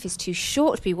 life is too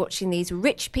short to be watching these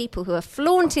rich people who are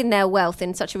flaunting their wealth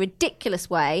in such a ridiculous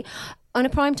way on a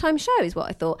primetime show, is what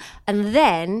I thought. And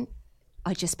then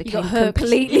I just got became hooked.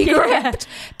 completely Yeah. gripped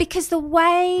because the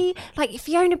way, like,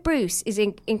 Fiona Bruce is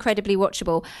incredibly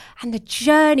watchable, and the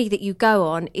journey that you go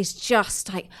on is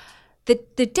just like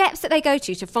the depths that they go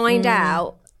to find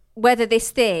out whether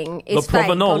this thing is fake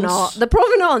or not. The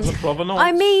provenance.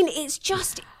 I mean,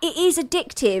 it is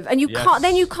addictive, and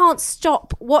you can't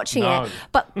stop watching it.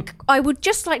 But I would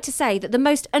just like to say that the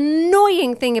most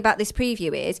annoying thing about this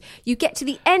preview is you get to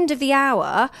the end of the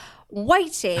hour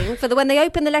waiting for when they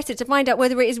open the letter to find out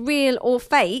whether it is real or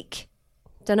fake.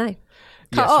 Don't know.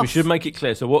 Cut off. We should make it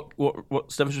clear. So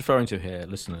what Steph is referring to here,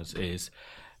 listeners, is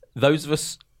those of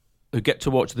us who get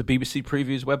to watch the BBC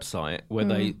Previews website where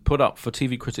they put up for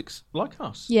TV critics like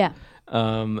us. Yeah.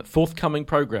 Forthcoming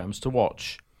programmes to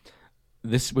watch.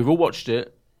 We've all watched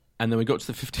it, and then we got to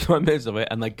the 59 minutes of it,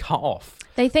 and they cut off.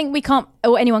 They think we can't,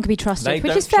 or anyone can be trusted,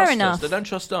 which is fair enough. They don't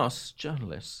trust us,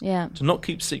 journalists, to not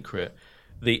keep secret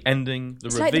the ending, the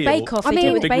reveal. Like the Bake Off. They do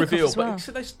it with big Bake reveal. Off as well.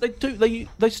 But they do.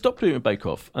 They stopped doing it with Bake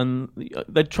Off, and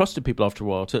they trusted people after a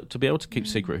while to be able to keep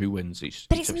secret who wins each.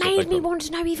 But it's made me want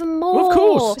to know even more. Well, of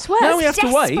course. It's worse. Now we have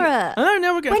to wait. Desperate.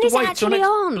 Now we're going to have to wait till next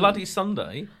on? bloody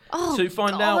Sunday to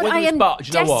find God, out whether I it's. am But do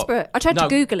you know what? desperate. I tried to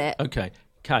Google it. Okay,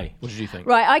 Kay, what did you think?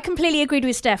 Right, I completely agreed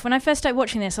with Steph. When I first started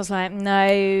watching this, I was like,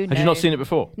 no. Had you not seen it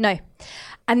before? No.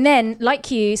 And then,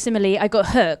 like you, similarly, I got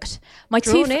hooked. My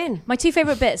two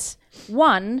favourite bits.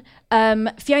 One,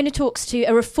 Fiona talks to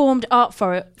a reformed art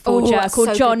forger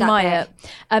called John Myatt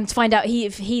to find out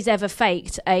if he's ever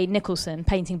faked a Nicholson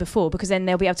painting before, because then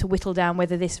they'll be able to whittle down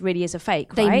whether this really is a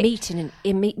fake. They right? meet in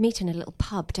a little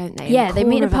pub, don't they? Yeah, they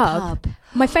meet in a pub.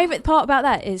 My favourite part about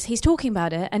that is he's talking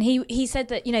about it, and he said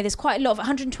that there's quite a lot of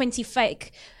 120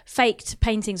 faked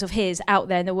paintings of his out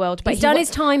there in the world. But he's done his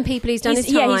time, people. He's done his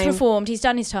time. Yeah, he's reformed. He's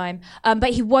done his time.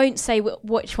 But he won't say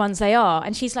which ones they are.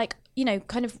 And she's like,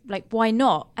 kind of like, why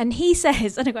not? And he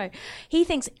says, and I go, he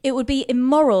thinks it would be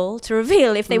immoral to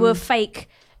reveal if they were fake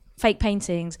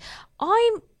paintings.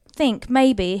 I think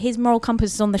maybe his moral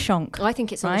compass is on the shonk. I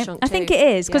think it's on the shonk too. I think it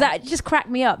is, because that just cracked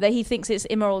me up that he thinks it's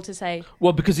immoral to say.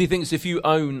 Well, because he thinks if you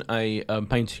own a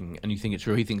painting and you think it's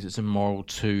real, he thinks it's immoral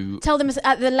to tell them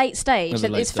at the late stage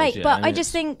that it's fake. Yeah, but I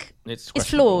just think it's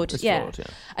flawed. It's flawed.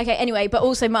 Okay, anyway, but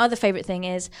also my other favourite thing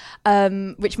is,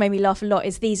 which made me laugh a lot,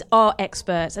 is these art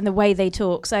experts and the way they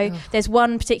talk. So there's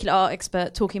one particular art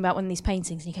expert talking about one of these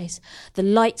paintings, and he goes, the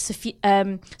light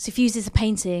suffuses the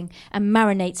painting and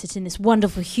marinates it in this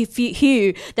wonderful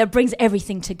hue that brings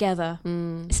everything together.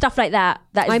 Stuff like that.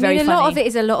 That is very funny. A lot of it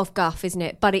is a lot of guff, isn't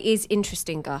it? But it is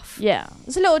interesting guff. Yeah,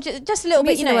 it's just a little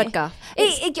bit. The word guff.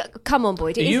 Come on,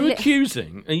 Boyd. Are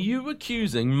you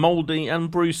accusing Mouldy and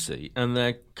Brucey and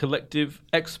their collective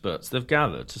experts they've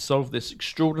gathered to solve this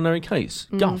extraordinary case?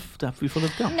 Guff, to be full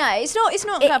of guff. No, it's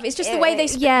not guff. It's just the way they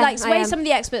the way some of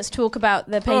the experts talk about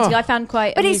the painting. I found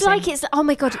quite. But amusing. It's oh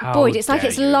my God, Boyd! It's like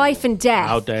it's life and death.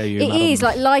 How dare you? It is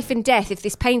like life and death. If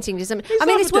this painting doesn't,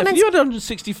 this woman's. You had a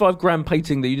 165-gram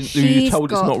painting that you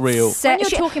told it's not real. When you're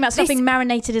talking about something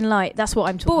marinated in light, that's what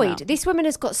I'm talking about. Boyd, this woman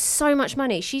has got so much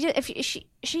money. Did you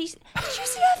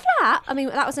see her flat? I mean,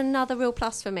 that was another real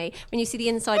plus for me. When you see the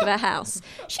inside of her house,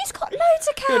 she's got loads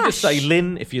of cash. Can I just say,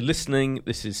 Lynn, if you're listening,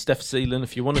 this is Steph Seelan.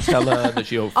 If you want to tell her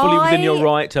that you're fully within your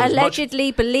right, tell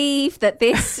allegedly believe that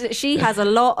she has a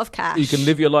lot of cash. You can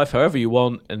live your life however you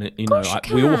want, and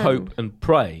we all hope and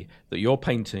pray that your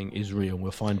painting is real.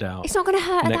 We'll find out. It's not going to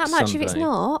hurt her that much if it's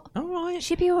not. All right,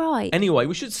 she'll be all right. Anyway,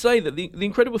 we should say that the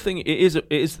incredible thing this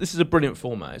is a brilliant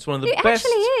format. It's one of the best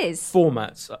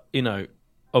formats,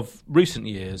 of recent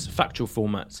years, factual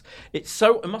formats. It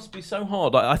must be so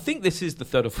hard. I think this is the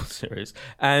third or fourth series,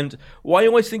 and I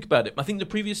always think about it, I think the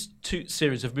previous two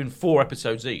series have been 4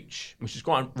 episodes each, which is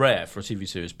quite rare for a TV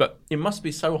series, but it must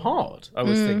be so hard, I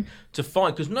always think, to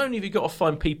find, because not only have you got to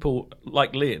find people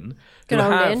like Lynn who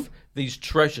have these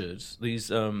treasures, these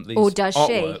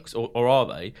artworks, or are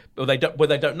they? Or they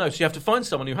don't know. So you have to find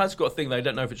someone who has got a thing they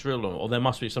don't know if it's real or not, or there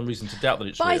must be some reason to doubt that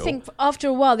it's real. But I think after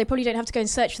a while they probably don't have to go and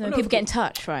search for them. People get in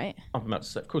touch, right? I'm about to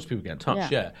say, of course, people get in touch,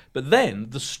 yeah. But then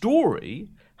the story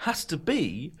has to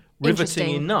be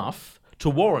riveting enough to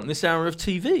warrant this hour of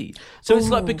TV. So it's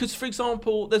like, because, for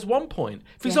example, there's one point.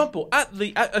 For example,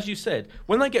 as you said,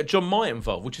 when they get John Myatt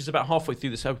involved, which is about halfway through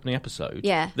this opening episode,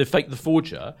 the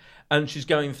forger, and she's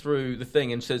going through the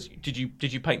thing and says, "Did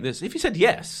you paint this?" If you said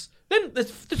yes, then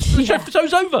the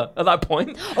show's over at that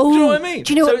point. Do you know what I mean?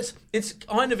 It's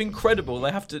kind of incredible.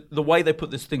 The way they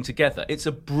put this thing together. It's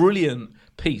a brilliant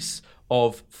piece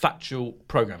of factual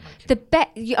program making.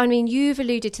 You've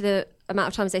alluded to the amount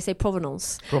of times they say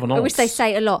provenance, which they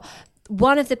say a lot.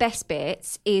 One of the best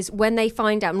bits is when they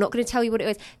find out, I'm not going to tell you what it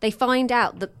is, they find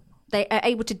out that they are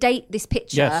able to date this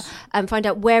picture Yes. and find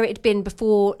out where it had been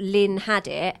before Lynn had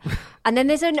it. And then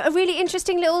there's a really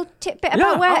interesting little tidbit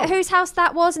about whose house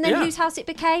that was and then whose house it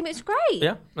became. It's great.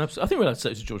 Yeah, absolutely. I think we're allowed to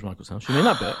say it's George Michael's house. You mean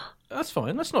that bit? That's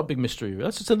fine. That's not a big mystery.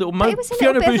 That's just a little But it was a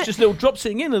Fiona little bit Bruce of a- just little drop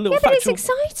sitting in a little Yeah, but it's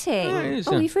factual. exciting. Yeah, it is,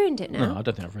 Oh, yeah. you've ruined it now. No, I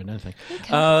don't think I've ruined anything.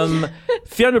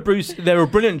 Fiona Bruce, they're a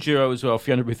brilliant duo as well.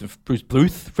 Fiona Bruce and Bruce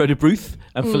Bluth, Freddie Bruce,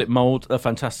 and Philip Mould are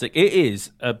fantastic. It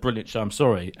is a brilliant show. I'm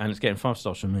sorry, and it's getting 5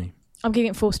 stars from me. I'm giving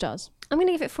it 4 stars. I'm going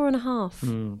to give it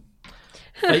 4.5.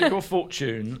 Fake or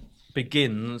Fortune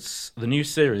begins the new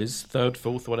series, 3rd,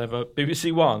 4th, whatever,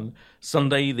 BBC One,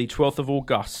 Sunday the 12th of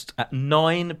August at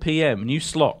 9 p.m. New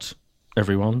slot,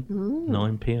 everyone.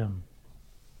 9 p.m.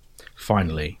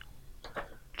 Finally,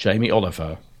 Jamie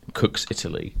Oliver cooks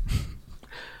Italy.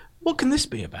 What can this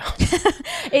be about?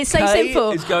 It's so Kay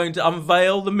simple. is going to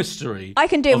unveil the mystery. I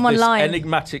can do it in of one this line.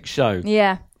 enigmatic show.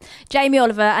 Yeah. Jamie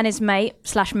Oliver and his mate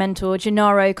 / mentor,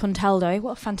 Gennaro Contaldo,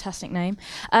 what a fantastic name,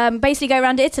 basically go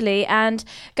around Italy and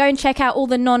go and check out all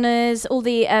the nonnas, all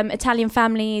the Italian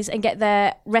families and get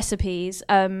their recipes.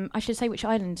 I should say which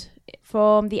island?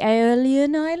 From the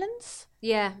Aeolian Islands?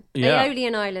 Yeah. Yeah.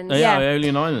 Aeolian Islands. Yeah, Yeah.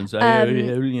 Aeolian Islands.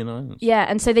 Aeolian Islands. Yeah,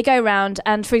 and so they go around,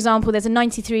 and for example, there's a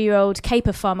 93-year-old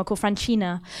caper farmer called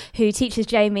Francina who teaches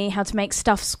Jamie how to make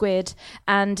stuffed squid,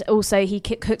 and also he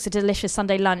cooks a delicious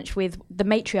Sunday lunch with the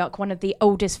matriarch, one of the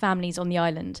oldest families on the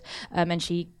island, and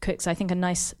she cooks, I think, a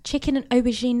nice chicken and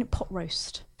aubergine pot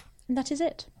roast, and that is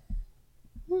it.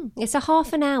 It's a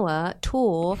half an hour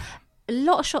tour. A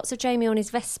lot of shots of Jamie on his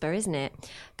Vespa, isn't it?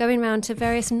 Going round to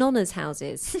various nonnas'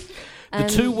 houses. The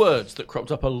 2 words that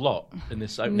cropped up a lot in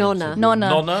this opening Nonna. episode were Nonna.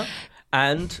 Nonna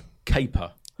and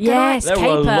caper. Yes, There caper.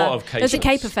 were a lot of There's a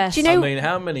capers. caper fest. Do you know- I mean,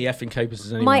 how many effing capers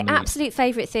does anyone My need? absolute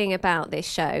favourite thing about this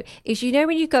show is, you know,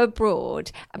 when you go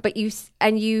abroad, but you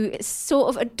sort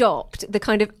of adopt the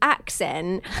kind of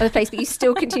accent of the place, but you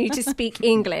still continue to speak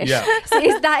English. Yeah.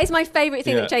 So that is my favourite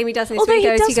thing Yeah. that Jamie does in this. Although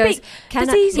where he does he goes, speak- "Can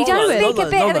does I?" he He does do it? speak a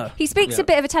bit. Nonna. He speaks Yeah. a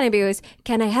bit of Italian, but he goes,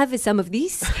 "Can I have some of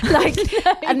these?" Like,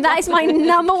 and that is my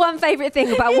number one favourite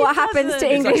thing about what happens to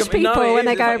doesn't. It's like English a- no, people it when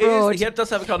they is. go It's like- it is. abroad. He does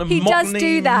have a kind of He does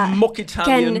do that. mock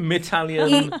Italian, Can-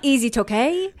 Italian. Is it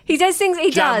okay? He does things.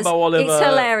 He does. Jambo Oliver. It's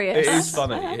hilarious. It is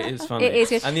funny. It is funny. It is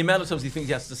good. And the amount of times he thinks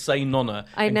he has to say Nonna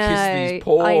I and know, kiss these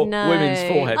poor I know. women's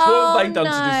foreheads. What have they done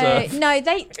to deserve? No,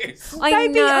 they. I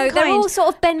Don't be know. They're unkind. all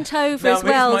sort of bent over Now, as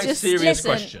well. here's my Just serious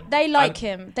listen, question. they like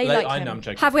him. They like I him. know, I'm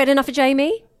joking. have we had enough of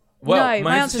Jamie? Well, No, my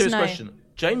my answer's serious no. question.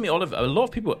 Jamie Oliver, a lot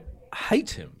of people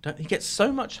hate him. He gets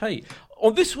so much hate.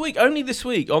 Only this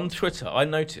week on Twitter, I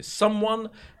noticed someone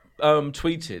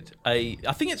tweeted I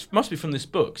think it must be from this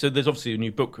book. So there's obviously a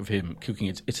new book of him cooking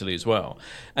in Italy as well.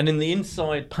 And in the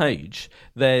inside page,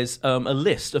 there's a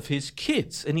list of his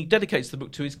kids, and he dedicates the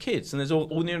book to his kids. And there's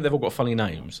they've all got funny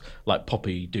names like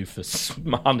Poppy,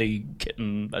 Doofus, Honey,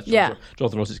 Kitten. That's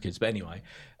Jonathan Ross's kids. But anyway,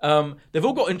 they've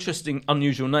all got interesting,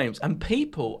 unusual names, and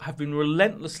people have been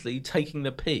relentlessly taking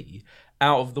the pee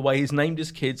out of the way he's named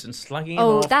his kids and slagging him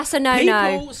off. Oh, that's a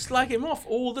no-no. People slag him off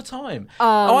all the time.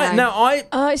 Oh,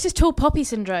 no. It's just tall poppy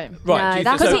syndrome. Right, do No, you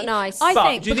that's think so? not nice. I But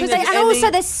think do you because think And there's also,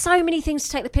 any- there's so many things to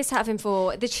take the piss out of him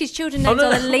for. His children Oh, named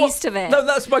on the least of it. No,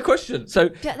 that's my question. So,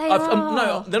 But they no,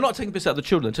 are. they're not taking piss out of the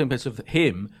children. They're taking piss of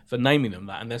him for naming them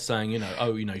that, and they're saying, you Yeah,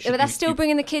 but that's still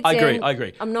bringing the kids I agree. in. I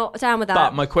agree. I'm not down with that.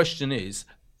 But my question is,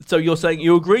 so you're saying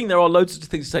you're agreeing there are loads of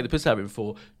things to take the piss out of him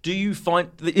for. Do you find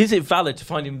is it valid to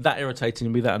find him that irritating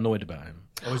and be that annoyed about him?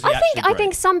 Or is he actually I great?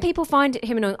 think some people find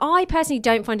him annoying. I personally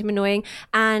don't find him annoying,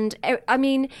 and I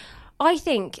mean, I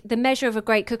think the measure of a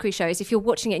great cookery show is if you're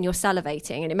watching it and you're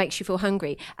salivating and it makes you feel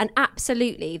hungry. And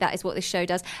absolutely, that is what this show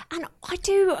does. And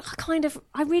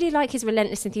I really like his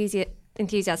relentless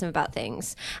enthusiasm about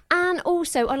things. And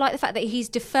also, I like the fact that he's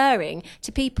deferring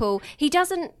to people.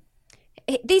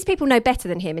 These people know better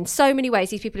than him in so many ways.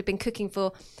 These people have been cooking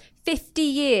for 50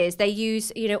 years. They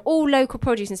use, all local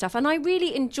produce and stuff. And I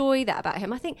really enjoy that about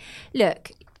him. I think,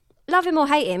 look, love him or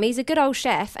hate him, he's a good old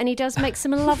chef and he does make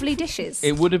some lovely dishes.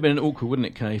 It would have been awkward, wouldn't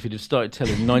it, Kay, if he'd have started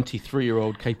telling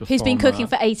 93-year-old caper Who's been farmer cooking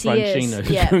for 80 years. Francino, who's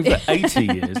Yeah. been cooking for 80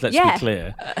 years, let's Yeah. be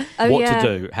clear, Oh, what yeah.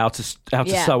 to do, how to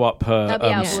Yeah. sew up her That'd be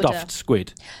out of order. stuffed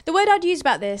squid. The word I'd use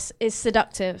about this is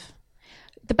seductive.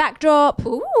 The backdrop.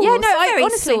 Ooh, yeah, no, it's a I very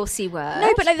honestly saucy word.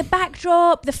 No, but like the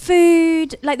backdrop, the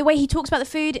food, like the way he talks about the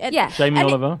food. Yeah. Jamie and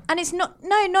Oliver. And it's not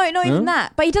even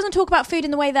that. But he doesn't talk about food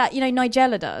in the way that,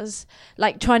 Nigella does.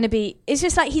 Like trying to be. It's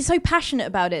just like he's so passionate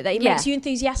about it that it makes you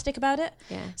enthusiastic about it.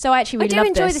 Yeah. So I actually really I love do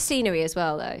enjoy this. the scenery as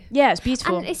well, though. Yeah, it's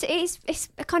beautiful. And it's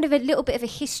a kind of a little bit of a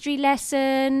history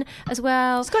lesson as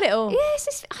well. It's got it all. Yes,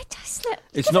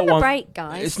 It's give not him a one. break,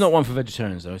 guys. It's not one for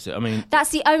vegetarians, though, is it? I mean,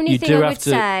 That's the only you thing do I have would to-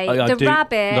 say. I The do-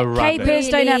 rabbit. the rabbit. Capers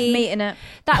don't have really- meat in it.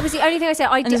 That was the only thing I said.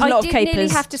 I there's did a lot of nearly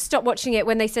capers. have to stop watching it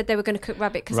when they said they were going to cook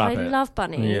rabbit because I Rabbit. love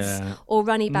bunnies Yeah. or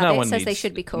runny no babbits, one as needs, they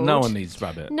should be called. No one needs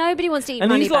rabbit. Nobody wants to eat And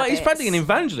runny he's babbits. practically an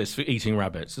evangelist for eating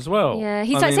rabbits as well. Yeah,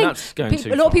 he's I like mean, saying that's going too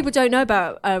a lot of far. people don't know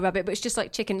about rabbit, but it's just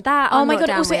like chicken. That Oh I'm my not god!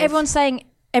 down Also, with. everyone's saying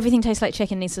everything tastes like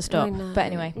chicken needs to stop. I know. But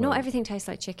anyway, not everything tastes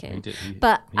like chicken. He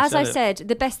As I said it. said,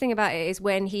 the best thing about it is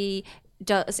when he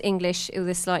does English with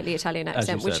a slightly Italian As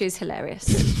accent, you which said. is hilarious.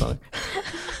 It's funny.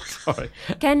 Sorry.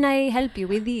 Can I help you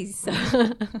with these? I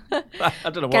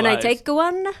don't know what Can I that is. take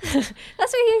one? That's what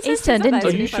he says. He's turned into-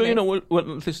 Are you sure you're not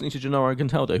listening to Gennaro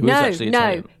Gontaldo, who is No, actually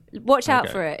Italian? Watch out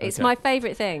Okay, for it. It's okay. my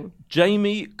favourite thing.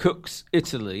 Jamie cooks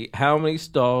Italy. How many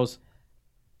stars?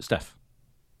 Steph.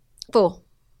 4.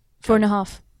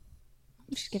 4.5.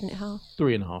 She's giving it half.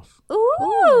 3.5.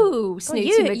 Ooh, snooty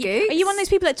You, magoots. are you one of those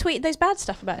people that tweet those bad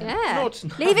stuff about him? Yeah.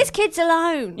 Not- Leave his kids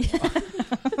alone.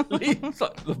 It's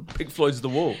like the Pink Floyd's The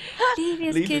Wall. Leave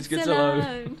his Leave his kids kids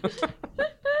alone.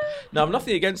 No, I'm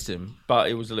nothing against him, but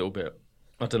it was a little bit,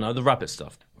 I don't know, the rabbit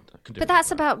stuff. I can do But it.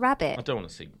 that's about rabbit. I don't want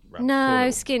to see rabbit. No, Poor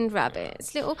little- skinned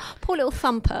rabbits. Poor little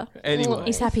thumper. Anyway.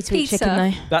 He's happy to eat Pizza. chicken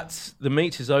though. That's the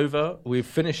meat is over. We've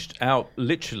finished out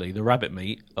literally the rabbit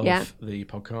meat of Yeah. the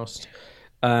podcast,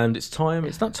 and it's time.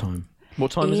 It's that time.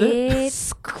 What time is it?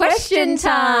 It's question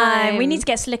time. We need to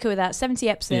get slicker with that. 70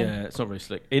 eps in. Yeah, it's not very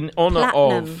slick. In honor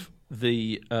Platinum. of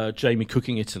the Jamie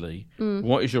cooking Italy,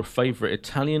 what is your favourite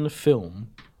Italian film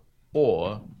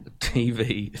or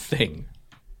TV thing?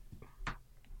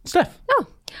 Steph. Oh,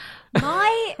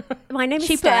 my name is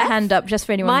She Steph. put her hand up just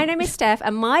for anyone. My name is Steph,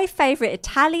 and my favourite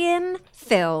Italian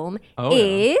film Oh,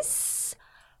 yeah. is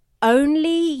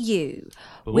Only You,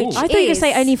 which Ooh. I thought you were going to is-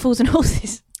 say Only Fools and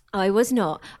Horses. I was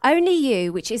not. Only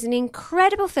You, which is an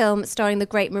incredible film starring the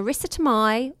great Marissa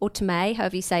Tomei, or Tomei,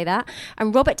 however you say that,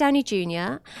 and Robert Downey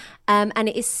Jr. And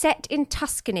it is set in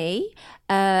Tuscany,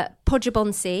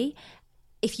 Poggibonsi.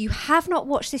 If you have not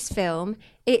watched this film,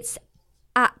 it's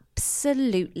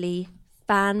absolutely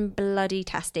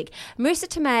fan-bloody-tastic. Marissa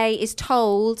Tomei is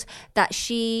told that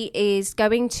she is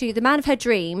going to, the man of her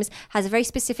dreams has a very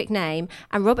specific name,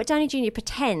 and Robert Downey Jr.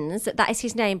 pretends that is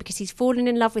his name because he's fallen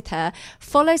in love with her,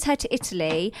 follows her to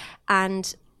Italy,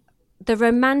 and the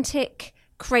romantic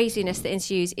craziness that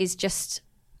ensues is just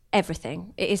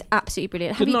everything. It is absolutely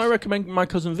brilliant. Didn't I recommend My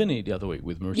Cousin Vinny the other week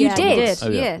with Marissa? You Yeah, did, you did. Oh,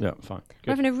 yeah. yeah. Yeah, fine. We're Good.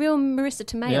 having a real Marissa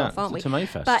Tomei Yeah, off, aren't we? it's a Tomei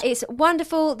fest. But it's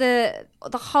wonderful. The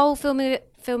whole filming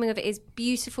of it is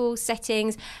beautiful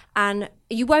settings, and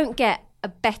you won't get a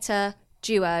better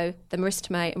duo than Marissa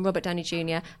Tomei and Robert Downey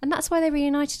Jr. And that's why they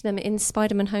reunited them in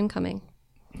Spider-Man: Homecoming.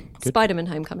 Good. Spider-Man: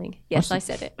 Homecoming. Yes, I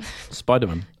said it.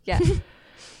 Spider-Man. Yeah.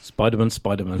 Spider-Man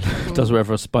does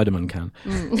wherever a Spider-Man can.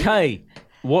 Kay,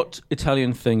 what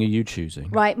Italian thing are you choosing?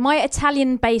 Right, my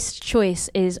Italian-based choice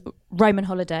is Roman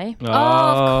Holiday. of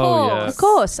course. yes. Of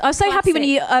course. I was so happy when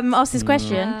Classic. you asked this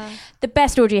question. The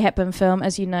best Audrey Hepburn film,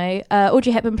 as you know.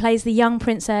 Audrey Hepburn plays the young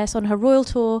princess on her royal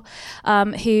tour,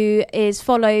 who is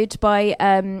followed by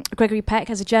Gregory Peck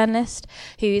as a journalist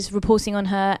who is reporting on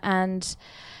her, and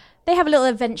they have a little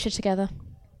adventure together.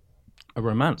 A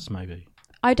romance, maybe.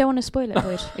 I don't want to spoil it,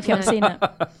 Boyd, if you haven't seen it.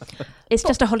 It's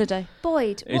just a holiday.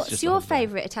 Boyd, It's what's just your a holiday.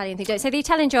 favourite Italian thing? Don't say The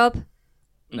Italian Job.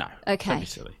 No. Okay. Don't be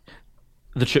silly.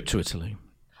 The trip to Italy.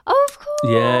 Oh, of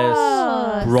course.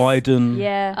 Yes. Bryden.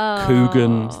 Yeah.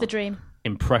 Coogan. It's the dream.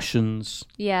 Impressions.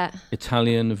 Yeah.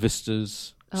 Italian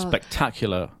vistas.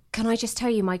 Spectacular. Can I just tell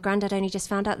you, my granddad only just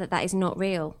found out that is not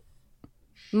real.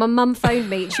 My mum phoned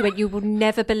me. She went, "You will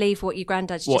never believe what your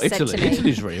granddad's What, just Italy? said to me."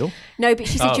 Italy's real. No, but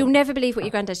she said, Oh. "You'll never believe what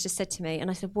your granddad's just said to me." And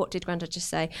I said, "What did granddad just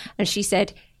say?" And she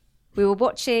said, "We were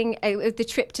watching the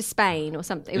trip to Spain or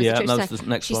something." It was Yeah, a trip that to was Spain. the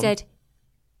next she one. said,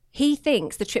 "He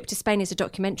thinks the trip to Spain is a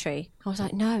documentary." I was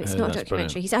like, "No, it's Oh, not a that's documentary.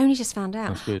 brilliant. He's only just found out."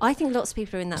 That's good. I think lots of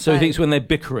people are in that So boat. he thinks when they're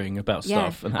bickering about Yeah.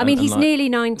 stuff. And, I mean, and he's like- nearly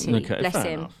 90. Okay, Bless fair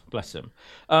him. enough. Bless him.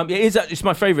 Yeah, it's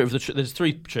my favourite of the trip. There's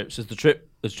 3 trips. There's the trip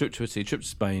to Italy, trip to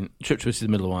Spain, trip to Italy,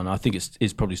 the middle one. I think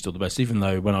it's probably still the best, even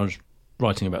though when I was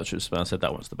writing about the trip to Spain, I said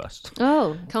that one's the best.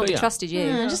 Oh, can't But be yeah. trusted you.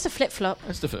 Just a flip-flop.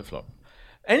 That's the flip-flop.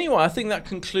 Anyway, I think that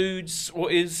concludes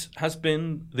what has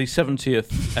been the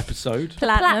 70th episode.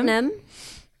 Platinum.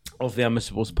 of the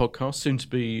Unmissables podcast, soon to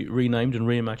be renamed and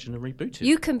reimagined and rebooted.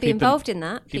 You can be involved in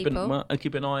that, keep people.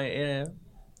 Keep an eye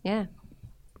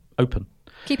open.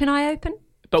 Keep an eye open.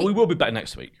 But we will be back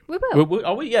next week. We will.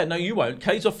 Are we? Yeah, no, you won't.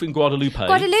 Kay's off in Guadalupe.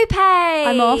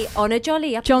 I'm off. On a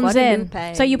jolly up John's in.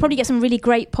 Guadalupe. So you'll probably get some really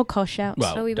great podcast shouts.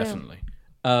 Well, we will. definitely.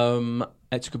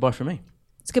 It's goodbye from me.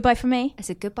 It's goodbye from me. It's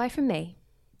a goodbye from me.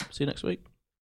 See you next week.